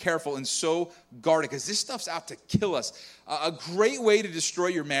so careful and so guarded, because this stuff's out to kill us. A great way to destroy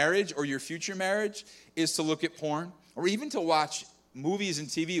your marriage or your future marriage is to look at porn, or even to watch movies and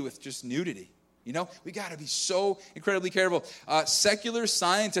TV with just nudity. You know, we got to be so incredibly careful. Secular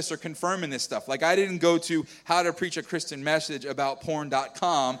scientists are confirming this stuff. Like, I didn't go to How to Preach a Christian Message about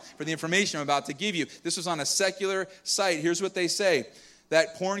porn.com for the information I'm about to give you. This was on a secular site. Here's what they say: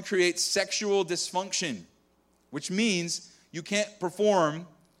 that porn creates sexual dysfunction, which means you can't perform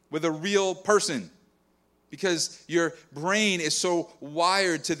with a real person because your brain is so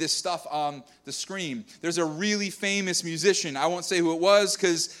wired to this stuff on the screen. There's a really famous musician. I won't say who it was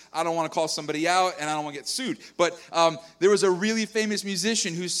because I don't want to call somebody out and I don't want to get sued. But there was a really famous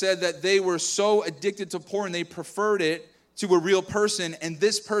musician who said that they were so addicted to porn, they preferred it to a real person. And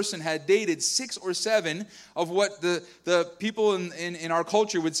this person had dated 6 or 7 of what the people in our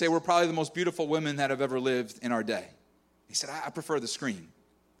culture would say were probably the most beautiful women that have ever lived in our day. He said, I prefer the screen,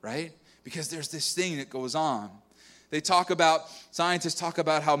 right? Because there's this thing that goes on. Scientists talk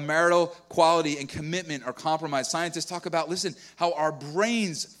about how marital quality and commitment are compromised. Scientists talk about, listen, how our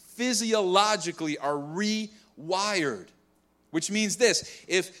brains physiologically are rewired. Which means this: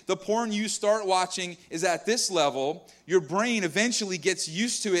 if the porn you start watching is at this level, your brain eventually gets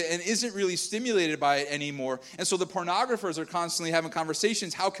used to it and isn't really stimulated by it anymore. And so the pornographers are constantly having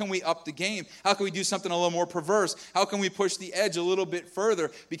conversations. How can we up the game? How can we do something a little more perverse? How can we push the edge a little bit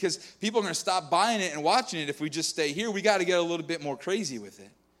further? Because people are going to stop buying it and watching it if we just stay here. We got to get a little bit more crazy with it.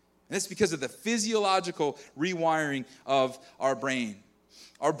 And it's because of the physiological rewiring of our brain.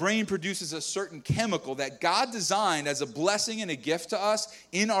 Our brain produces a certain chemical that God designed as a blessing and a gift to us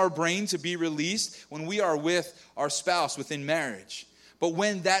in our brain to be released when we are with our spouse within marriage. But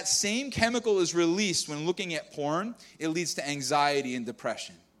when that same chemical is released when looking at porn, it leads to anxiety and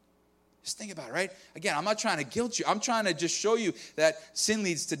depression. Just think about it, right? Again, I'm not trying to guilt you. I'm trying to just show you that sin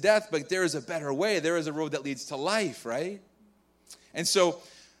leads to death, but there is a better way. There is a road that leads to life, right? And so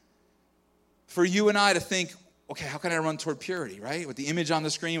for you and I to think, okay, how can I run toward purity, right? With the image on the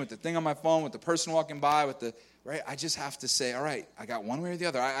screen, with the thing on my phone, with the person walking by, right? I just have to say, all right, I got one way or the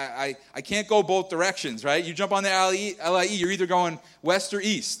other. I can't go both directions, right? You jump on the LIE, you're either going west or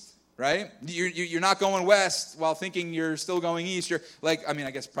east, right? You're not going west while thinking you're still going east. You're like, I mean,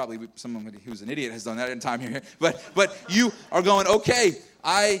 I guess probably someone who's an idiot has done that in time here. But you are going, okay,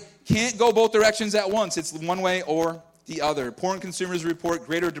 I can't go both directions at once. It's one way or the other. Porn consumers report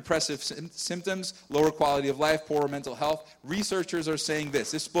greater depressive symptoms, lower quality of life, poorer mental health. Researchers are saying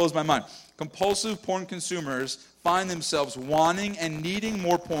this. This blows my mind. Compulsive porn consumers find themselves wanting and needing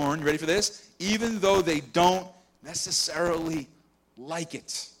more porn, you ready for this? Even though they don't necessarily like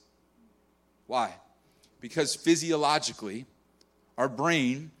it. Why? Because physiologically, our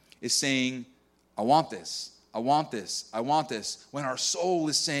brain is saying, I want this, I want this, I want this, when our soul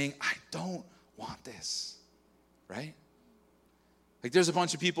is saying, I don't want this. Right? Like, there's a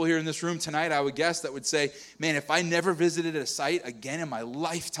bunch of people here in this room tonight, I would guess, that would say, man, if I never visited a site again in my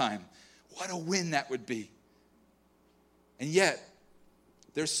lifetime, what a win that would be. And yet,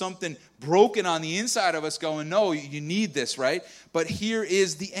 there's something broken on the inside of us going, no, you need this, right? But here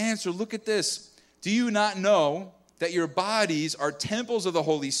is the answer. Look at this. Do you not know that your bodies are temples of the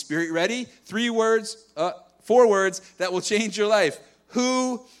Holy Spirit? Ready? 4 words that will change your life.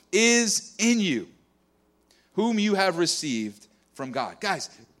 Who is in you? Whom you have received from God. Guys,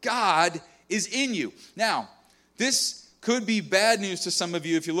 God is in you. Now, this could be bad news to some of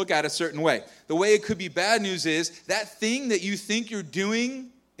you if you look at it a certain way. The way it could be bad news is that thing that you think you're doing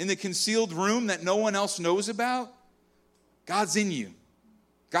in the concealed room that no one else knows about, God's in you.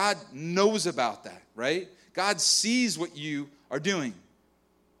 God knows about that, right? God sees what you are doing.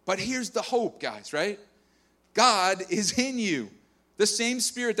 But here's the hope, guys, right? God is in you. The same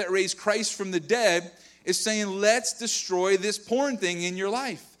Spirit that raised Christ from the dead is saying, let's destroy this porn thing in your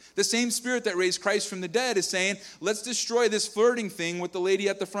life. The same Spirit that raised Christ from the dead is saying, let's destroy this flirting thing with the lady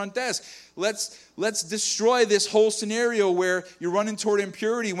at the front desk. Let's destroy this whole scenario where you're running toward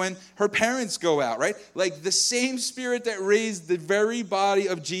impurity when her parents go out, right? Like the same Spirit that raised the very body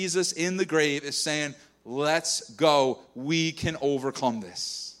of Jesus in the grave is saying, let's go. We can overcome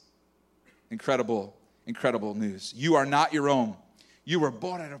this. Incredible, incredible news. You are not your own. You were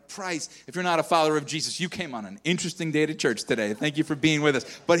bought at a price. If you're not a follower of Jesus, you came on an interesting day to church today. Thank you for being with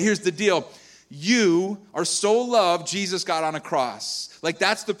us. But here's the deal. You are so loved, Jesus got on a cross. Like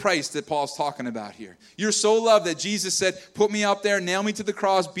that's the price that Paul's talking about here. You're so loved that Jesus said, put me up there, nail me to the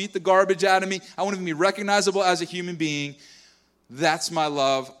cross, beat the garbage out of me. I want to be recognizable as a human being. That's my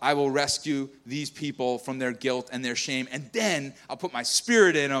love. I will rescue these people from their guilt and their shame. And then I'll put my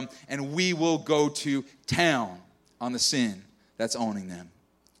Spirit in them and we will go to town on the sin that's owning them.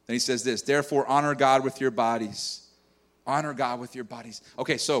 Then he says this, therefore honor God with your bodies. Honor God with your bodies.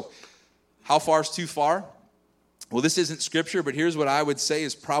 Okay, so how far is too far? Well, this isn't scripture, but here's what I would say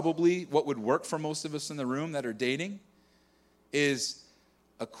is probably what would work for most of us in the room that are dating is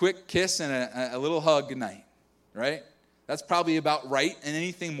a quick kiss and a little hug goodnight, right? That's probably about right. And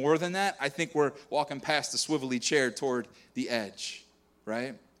anything more than that, I think we're walking past the swivelly chair toward the edge,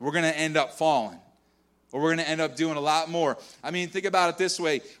 right? We're going to end up falling. Or we're going to end up doing a lot more. I mean, think about it this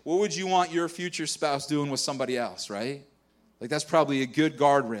way. What would you want your future spouse doing with somebody else, right? Like that's probably a good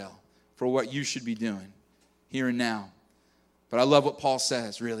guardrail for what you should be doing here and now. But I love what Paul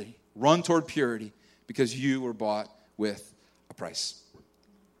says, really. Run toward purity because you were bought with a price.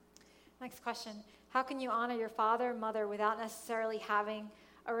 Next question. How can you honor your father and mother without necessarily having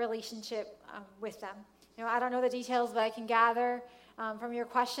a relationship with them? You know, I don't know the details, but I can gather from your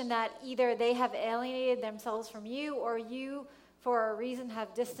question that either they have alienated themselves from you or you, for a reason,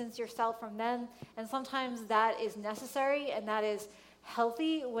 have distanced yourself from them. And sometimes that is necessary and that is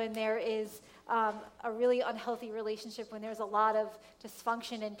healthy when there is a really unhealthy relationship, when there's a lot of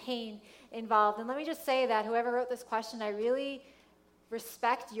dysfunction and pain involved. And let me just say that whoever wrote this question, I really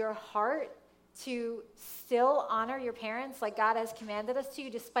respect your heart to still honor your parents like God has commanded us to,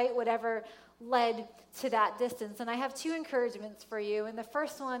 despite whatever led to that distance. And I have 2 encouragements for you. And the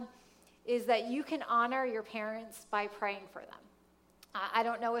first one is that you can honor your parents by praying for them. I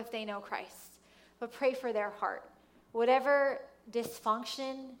don't know if they know Christ, but pray for their heart. Whatever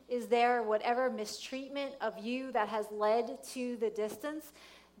dysfunction is there, whatever mistreatment of you that has led to the distance,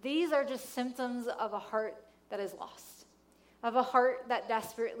 these are just symptoms of a heart that is lost, of a heart that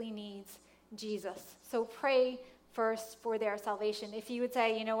desperately needs Jesus. So pray first for their salvation. If you would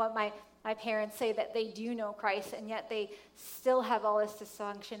say, you know what, my parents say that they do know Christ, and yet they still have all this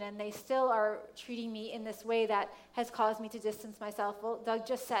dysfunction, and they still are treating me in this way that has caused me to distance myself. Well, Doug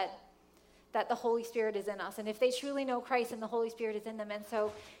just said that the Holy Spirit is in us. And if they truly know Christ, and the Holy Spirit is in them, and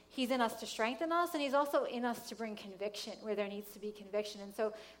so he's in us to strengthen us, and he's also in us to bring conviction where there needs to be conviction. And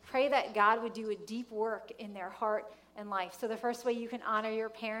so pray that God would do a deep work in their heart and life. So the first way you can honor your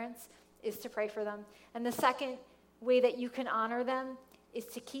parents is to pray for them. And the second way that you can honor them is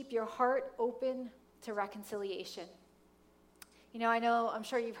to keep your heart open to reconciliation. You know, I'm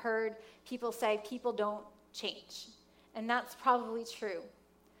sure you've heard people say people don't change. And that's probably true,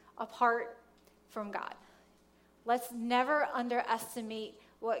 apart from God. Let's never underestimate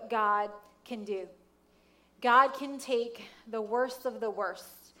what God can do. God can take the worst of the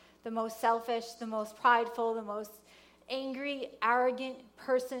worst, the most selfish, the most prideful, the most angry, arrogant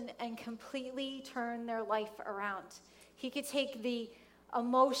person, and completely turn their life around. He could take the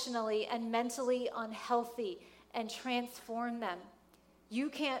emotionally and mentally unhealthy and transform them. You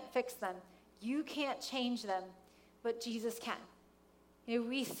can't fix them. You can't change them, but Jesus can. You know,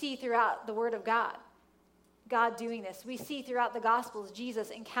 we see throughout the Word of God doing this. We see throughout the Gospels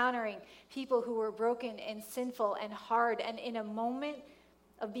Jesus encountering people who were broken and sinful and hard, and in a moment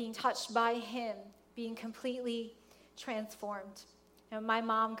of being touched by him, being completely transformed. My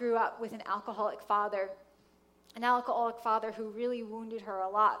mom grew up with an alcoholic father who really wounded her a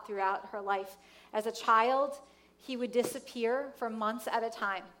lot throughout her life. As a child, he would disappear for months at a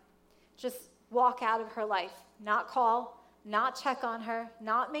time, just walk out of her life, not call, not check on her,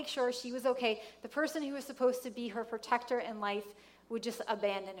 not make sure she was okay. The person who was supposed to be her protector in life would just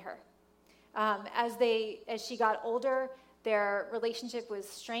abandon her. As she got older, their relationship was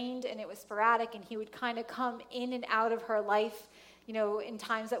strained and it was sporadic, and he would kind of come in and out of her life, in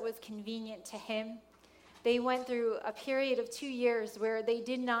times that was convenient to him. They went through a period of 2 years where they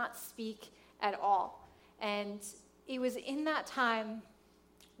did not speak at all. And it was in that time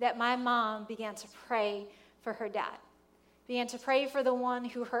that my mom began to pray for her dad, began to pray for the one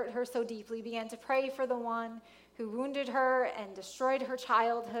who hurt her so deeply, began to pray for the one who wounded her and destroyed her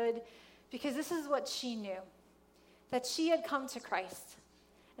childhood, because this is what she knew, that she had come to Christ,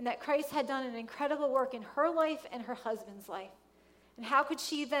 and that Christ had done an incredible work in her life and her husband's life. And how could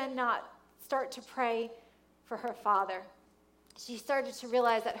she then not start to pray for her father? She started to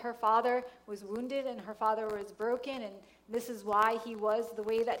realize that her father was wounded and her father was broken, and this is why he was the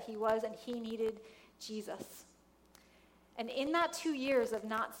way that he was, and he needed Jesus. And in that 2 years of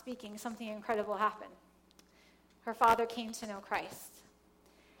not speaking, something incredible happened. Her father came to know Christ.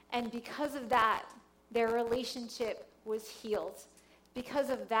 And because of that, their relationship was healed. Because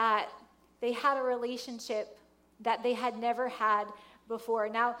of that, they had a relationship that they had never had before.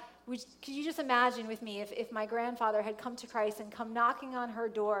 Now, could you just imagine with me if my grandfather had come to Christ and come knocking on her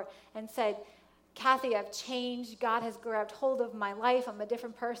door and said, "Kathy, I've changed. God has grabbed hold of my life. I'm a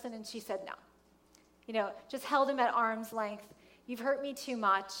different person." And she said no. Just held him at arm's length. "You've hurt me too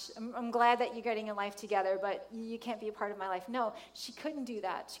much. I'm glad that you're getting a life together, but you can't be a part of my life." No, she couldn't do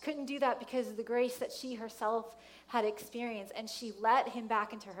that. She couldn't do that because of the grace that she herself had experienced, and she let him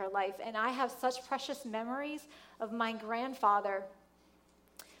back into her life. And I have such precious memories of my grandfather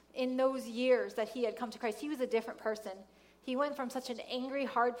in those years that he had come to Christ. He was a different person. He went from such an angry,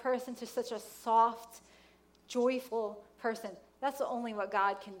 hard person to such a soft, joyful person. That's only what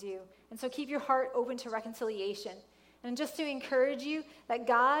God can do. And so keep your heart open to reconciliation. And just to encourage you that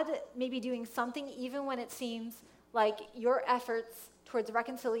God may be doing something even when it seems like your efforts towards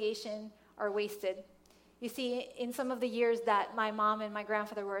reconciliation are wasted. You see, in some of the years that my mom and my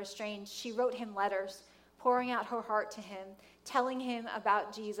grandfather were estranged, she wrote him letters, pouring out her heart to him, telling him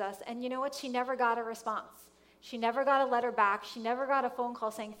about Jesus. And you know what? She never got a response. She never got a letter back. She never got a phone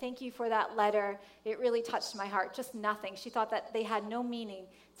call saying, "Thank you for that letter. It really touched my heart." Just nothing. She thought that they had no meaning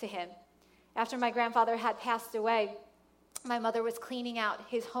to him. After my grandfather had passed away, my mother was cleaning out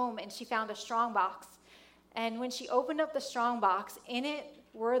his home, and she found a strong box. And when she opened up the strong box, in it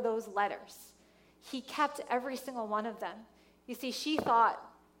were those letters. He kept every single one of them. You see, she thought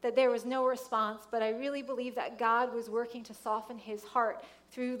that there was no response, but I really believe that God was working to soften his heart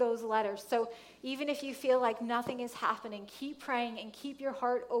through those letters. So even if you feel like nothing is happening, keep praying and keep your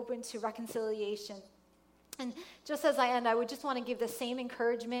heart open to reconciliation. And just as I end, I would just want to give the same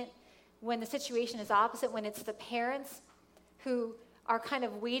encouragement when the situation is opposite, when it's the parents who are kind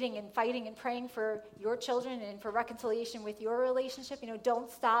of waiting and fighting and praying for your children and for reconciliation with your relationship.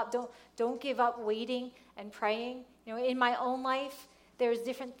 Don't stop. Don't give up waiting and praying. In my own life, there's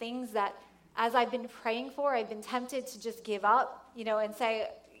different things that as I've been praying for, I've been tempted to just give up, and say,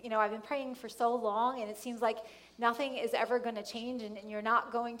 I've been praying for so long and it seems like nothing is ever going to change and you're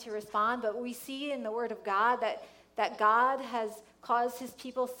not going to respond. But we see in the Word of God that God has caused his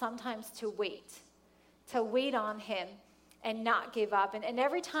people sometimes to wait on him and not give up. And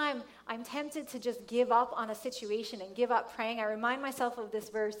every time I'm tempted to just give up on a situation and give up praying, I remind myself of this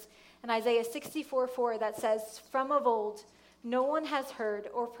verse in Isaiah 64:4 that says, "From of old, no one has heard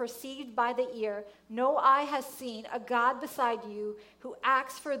or perceived by the ear, no eye has seen a God beside you who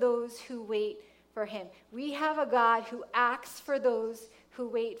acts for those who wait for him." We have a God who acts for those who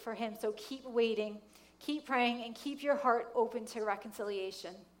wait for him. So keep waiting, keep praying, and keep your heart open to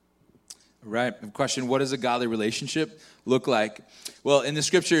reconciliation. Right. Question, what does a godly relationship look like? Well, in the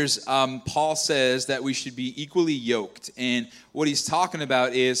scriptures, Paul says that we should be equally yoked. And what he's talking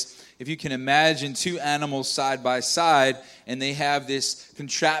about is, if you can imagine two animals side by side, and they have this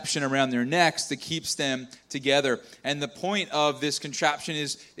contraption around their necks that keeps them together. And the point of this contraption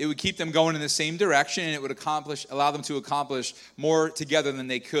is it would keep them going in the same direction, and it would allow them to accomplish more together than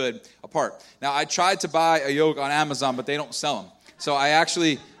they could apart. Now, I tried to buy a yoke on Amazon, but they don't sell them. So I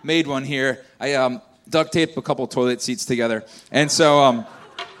actually made one here. I duct taped a couple toilet seats together. And so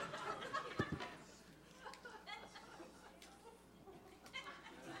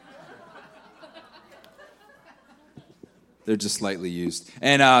they're just slightly used.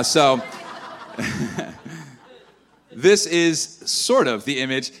 And so This is sort of the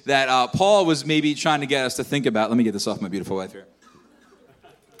image that Paul was maybe trying to get us to think about. Let me get this off my beautiful wife here.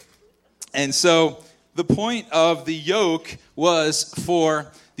 And so the point of the yoke was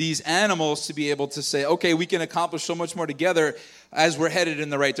for these animals to be able to say, okay, we can accomplish so much more together as we're headed in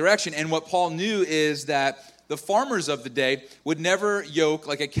the right direction. And what Paul knew is that the farmers of the day would never yoke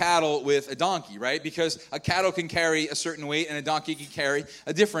like a cattle with a donkey, right? Because a cattle can carry a certain weight and a donkey can carry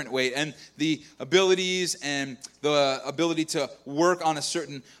a different weight. And the abilities and the ability to work on a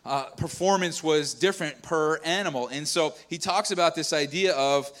certain performance was different per animal. And so he talks about this idea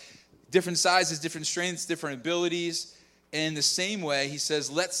of different sizes, different strengths, different abilities. In the same way, he says,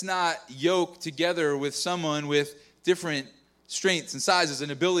 let's not yoke together with someone with different strengths and sizes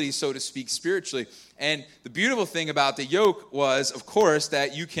and abilities, so to speak, spiritually. And the beautiful thing about the yoke was, of course,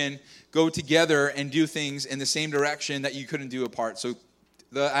 that you can go together and do things in the same direction that you couldn't do apart. So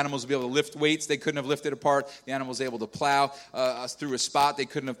the animals would be able to lift weights they couldn't have lifted apart. The animal was able to plow through a spot they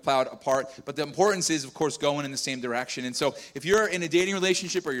couldn't have plowed apart. But the importance is, of course, going in the same direction. And so if you're in a dating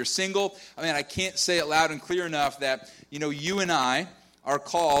relationship or you're single, I can't say it loud and clear enough that, you and I are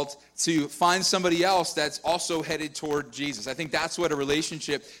called to find somebody else that's also headed toward Jesus. I think that's what a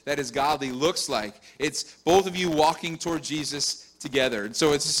relationship that is godly looks like. It's both of you walking toward Jesus together. And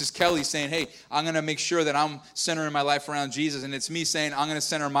so this is Kelly saying, hey, I'm going to make sure that I'm centering my life around Jesus. And it's me saying, I'm going to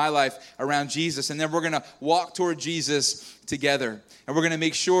center my life around Jesus. And then we're going to walk toward Jesus together. And we're going to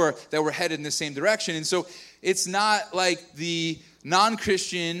make sure that we're headed in the same direction. And so it's not like the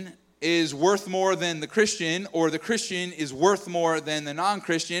non-Christian is worth more than the Christian, or the Christian is worth more than the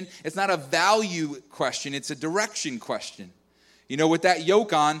non-Christian. It's not a value question. It's a direction question. With that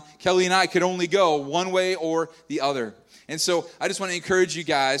yoke on, Kelly and I could only go one way or the other. And so I just want to encourage you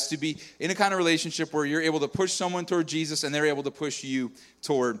guys to be in a kind of relationship where you're able to push someone toward Jesus and they're able to push you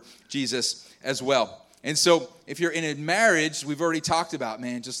toward Jesus as well. And so if you're in a marriage, we've already talked about,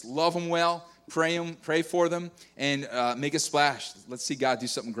 just love them well, pray for them, and make a splash. Let's see God do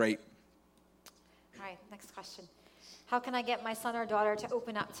something great. All right, next question. How can I get my son or daughter to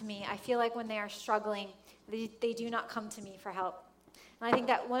open up to me? I feel like when they are struggling, they do not come to me for help. And I think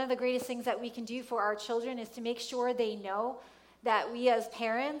that one of the greatest things that we can do for our children is to make sure they know that we as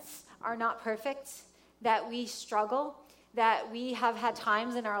parents are not perfect, that we struggle, that we have had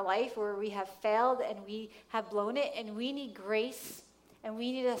times in our life where we have failed and we have blown it, and we need grace and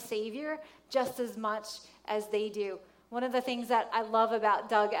we need a Savior just as much as they do. One of the things that I love about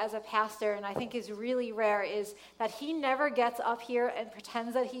Doug as a pastor, and I think is really rare, is that he never gets up here and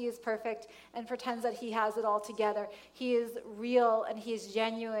pretends that he is perfect and pretends that he has it all together. He is real and he is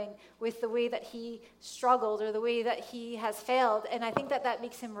genuine with the way that he struggled or the way that he has failed. And I think that that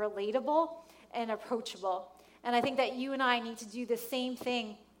makes him relatable and approachable. And I think that you and I need to do the same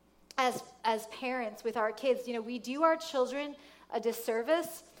thing as parents with our kids. We do our children a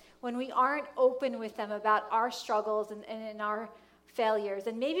disservice when we aren't open with them about our struggles and our failures.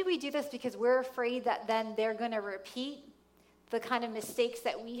 And maybe we do this because we're afraid that then they're going to repeat the kind of mistakes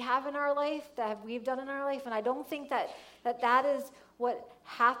that we have in our life, that we've done in our life. And I don't think that is what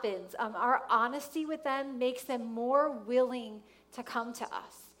happens. Our honesty with them makes them more willing to come to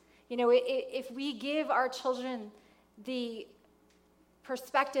us. If we give our children the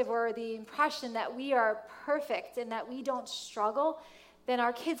perspective or the impression that we are perfect and that we don't struggle, then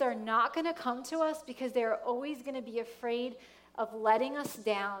our kids are not going to come to us because they're always going to be afraid of letting us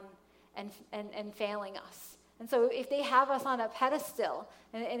down and failing us. And so if they have us on a pedestal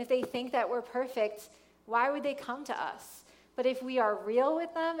and if they think that we're perfect, why would they come to us? But if we are real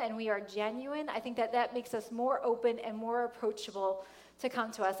with them and we are genuine, I think that makes us more open and more approachable to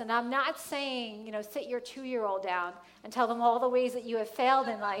come to us. And I'm not saying, sit your 2-year-old down and tell them all the ways that you have failed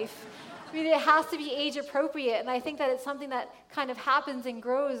in life. It has to be age appropriate, and I think that it's something that kind of happens and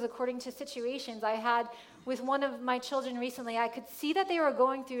grows according to situations. I had with one of my children recently, I could see that they were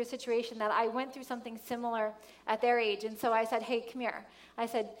going through a situation that I went through something similar at their age, and so I said, hey, come here. I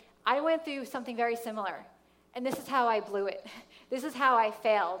said, I went through something very similar, and this is how I blew it. This is how I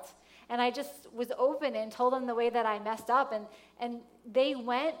failed. And I just was open and told them the way that I messed up, and they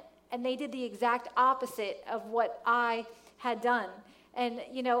went and they did the exact opposite of what I had done. And,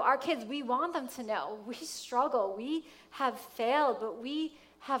 our kids, we want them to know we struggle, we have failed, but we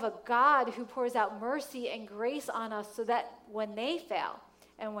have a God who pours out mercy and grace on us so that when they fail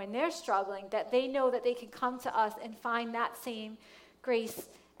and when they're struggling, that they know that they can come to us and find that same grace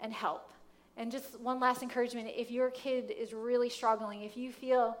and help. And just one last encouragement, if your kid is really struggling, if you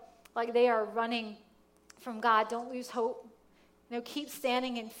feel like they are running from God, don't lose hope. Keep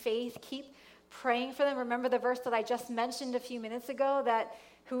standing in faith, keep praying for them. Remember the verse that I just mentioned a few minutes ago, that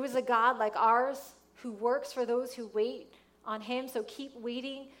who is a God like ours, who works for those who wait on him. So keep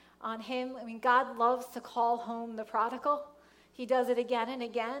waiting on him. I mean, God loves to call home the prodigal. He does it again and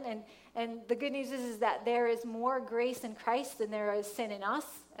again. And the good news is that there is more grace in Christ than there is sin in us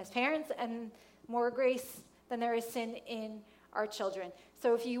as parents, and more grace than there is sin in our children.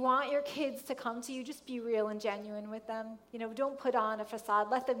 So if you want your kids to come to you, just be real and genuine with them. Don't put on a facade.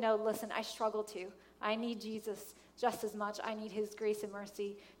 Let them know, listen, I struggle too. I need Jesus just as much. I need his grace and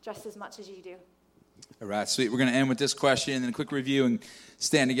mercy just as much as you do. All right, sweet. We're going to end with this question and then a quick review and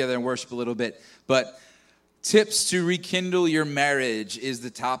stand together and worship a little bit. But tips to rekindle your marriage is the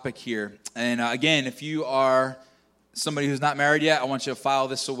topic here. And again, if you are somebody who's not married yet, I want you to file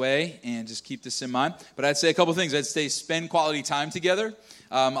this away and just keep this in mind. But I'd say a couple things. I'd say spend quality time together.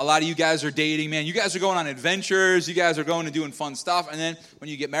 A lot of you guys are dating, man. You guys are going on adventures. You guys are going and doing fun stuff. And then when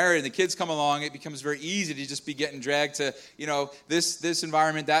you get married and the kids come along, it becomes very easy to just be getting dragged to, this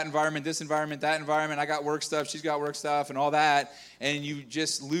environment, that environment, this environment, that environment. I got work stuff. She's got work stuff and all that. And you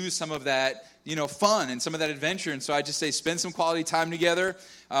just lose some of that, fun and some of that adventure. And so I just say spend some quality time together.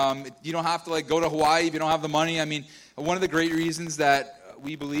 You don't have to go to Hawaii if you don't have the money. I mean, one of the great reasons that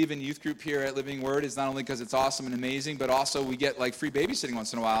we believe in youth group here at Living Word is not only because it's awesome and amazing, but also we get free babysitting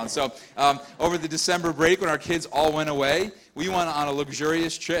once in a while. And so over the December break when our kids all went away, we went on a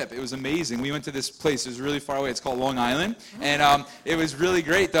luxurious trip. It was amazing. We went to this place. It was really far away. It's called Long Island. And it was really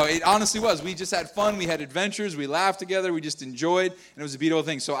great, though. It honestly was. We just had fun. We had adventures. We laughed together. We just enjoyed. And it was a beautiful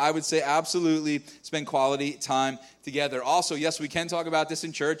thing. So I would say absolutely spend quality time together. Also, yes, we can talk about this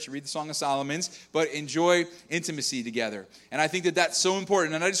in church. Read the Song of Solomon's. But enjoy intimacy together. And I think that that's so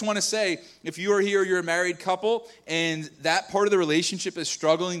important. And I just want to say, if you are here, you're a married couple, and that part of the relationship is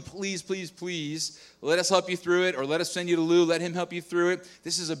struggling, please, please, please, let us help you through it, or let us send you to Lou. Let him help you through it.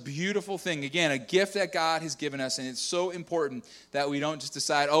 This is a beautiful thing. Again, a gift that God has given us, and it's so important that we don't just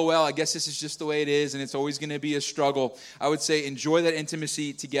decide, oh, well, I guess this is just the way it is, and it's always going to be a struggle. I would say enjoy that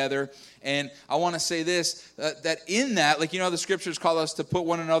intimacy together. And I want to say this, that in that, the scriptures call us to put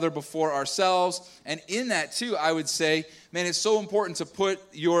one another before ourselves. And in that, too, I would say, man, it's so important to put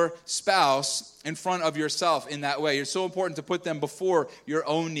your spouse in front of yourself in that way. It's so important to put them before your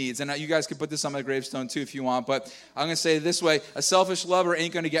own needs. And you guys can put this on my gravestone, too, if you want. But I'm going to say it this way. A selfish lover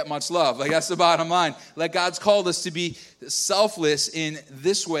ain't going to get much love. That's the bottom line. God's called us to be selfless in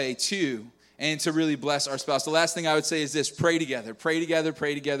this way, too, and to really bless our spouse. The last thing I would say is this: pray together, pray together,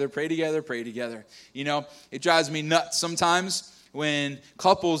 pray together, pray together, pray together. It drives me nuts sometimes when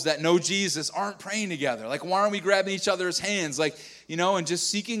couples that know Jesus aren't praying together. Why aren't we grabbing each other's hands? And just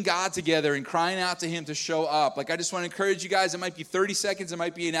seeking God together and crying out to him to show up. I just want to encourage you guys, it might be 30 seconds, it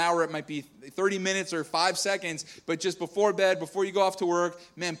might be an hour, it might be 30 minutes or 5 seconds, but just before bed, before you go off to work,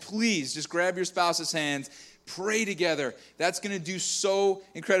 man, please just grab your spouse's hands. Pray together. That's going to do so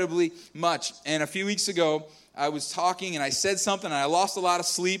incredibly much. And a few weeks ago, I was talking and I said something and I lost a lot of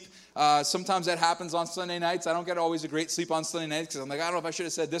sleep. Sometimes that happens on Sunday nights. I don't get always a great sleep on Sunday nights because I'm I don't know if I should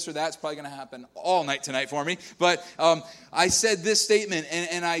have said this or that. It's probably going to happen all night tonight for me. But I said this statement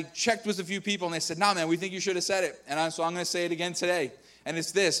and I checked with a few people and they said, nah, man, we think you should have said it. And so I'm going to say it again today. And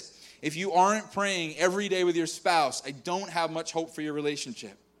it's this: if you aren't praying every day with your spouse, I don't have much hope for your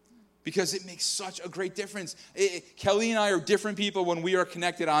relationship. Because it makes such a great difference. Kelly and I are different people when we are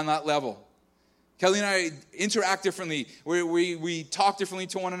connected on that level. Kelly and I interact differently. We talk differently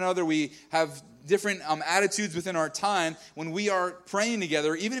to one another. We have different attitudes within our time when we are praying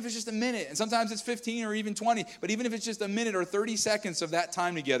together, even if it's just a minute. And sometimes it's 15 or even 20. But even if it's just a minute or 30 seconds of that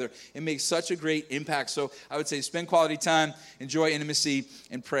time together, it makes such a great impact. So I would say spend quality time, enjoy intimacy,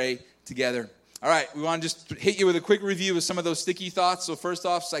 and pray together. All right, we want to just hit you with a quick review of some of those sticky thoughts. So first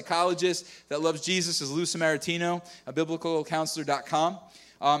off, psychologist that loves Jesus is Lou Sammartino, biblicalcounselor.com.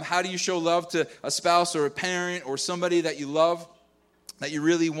 How do you show love to a spouse or a parent or somebody that you love, that you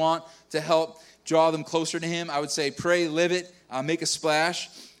really want to help draw them closer to him? I would say pray, live it, make a splash.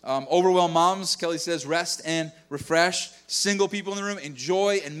 Overwhelmed moms, Kelly says, rest and refresh. Single people in the room,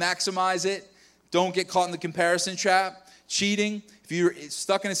 enjoy and maximize it. Don't get caught in the comparison trap. Cheating, if you're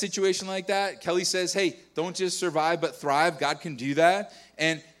stuck in a situation like that, Kelly says, hey, don't just survive but thrive. God can do that.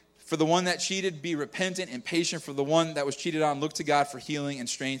 And for the one that cheated, be repentant and patient. For the one that was cheated on, look to God for healing and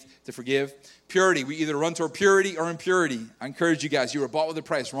strength to forgive. Purity, we either run toward purity or impurity. I encourage you guys, you were bought with a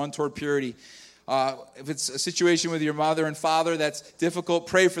price, run toward purity. If it's a situation with your mother and father that's difficult,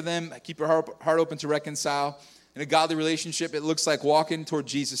 pray for them. Keep your heart open to reconcile. In a godly relationship, it looks like walking toward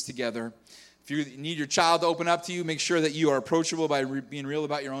Jesus together. If you need your child to open up to you, make sure that you are approachable by being real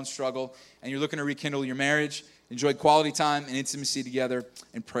about your own struggle, and you're looking to rekindle your marriage. Enjoy quality time and intimacy together,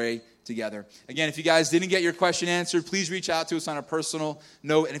 and pray together. Again, if you guys didn't get your question answered, please reach out to us on a personal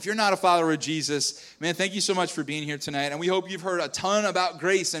note. And if you're not a follower of Jesus, man, thank you so much for being here tonight. And we hope you've heard a ton about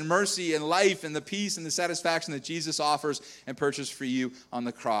grace and mercy and life and the peace and the satisfaction that Jesus offers and purchased for you on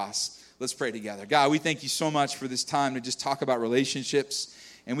the cross. Let's pray together. God, we thank you so much for this time to just talk about relationships.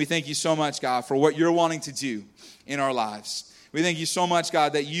 And we thank you so much, God, for what you're wanting to do in our lives. We thank you so much,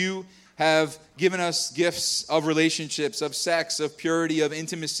 God, that you have given us gifts of relationships, of sex, of purity, of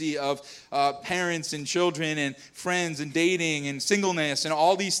intimacy, of parents and children and friends and dating and singleness. And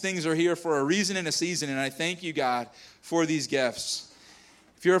all these things are here for a reason and a season. And I thank you, God, for these gifts.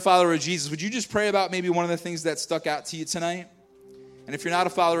 If you're a follower of Jesus, would you just pray about maybe one of the things that stuck out to you tonight? And if you're not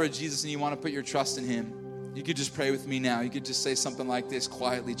a follower of Jesus and you want to put your trust in him, you could just pray with me now. You could just say something like this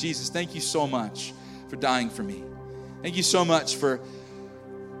quietly. Jesus, thank you so much for dying for me. Thank you so much for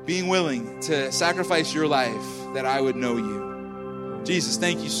being willing to sacrifice your life that I would know you. Jesus,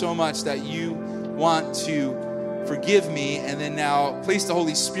 thank you so much that you want to forgive me and then now place the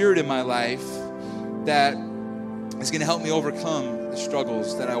Holy Spirit in my life that is going to help me overcome the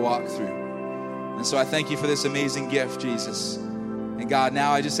struggles that I walk through. And so I thank you for this amazing gift, Jesus. And God,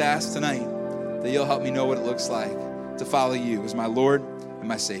 now I just ask tonight that you'll help me know what it looks like to follow you as my Lord and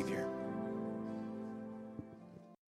my Savior.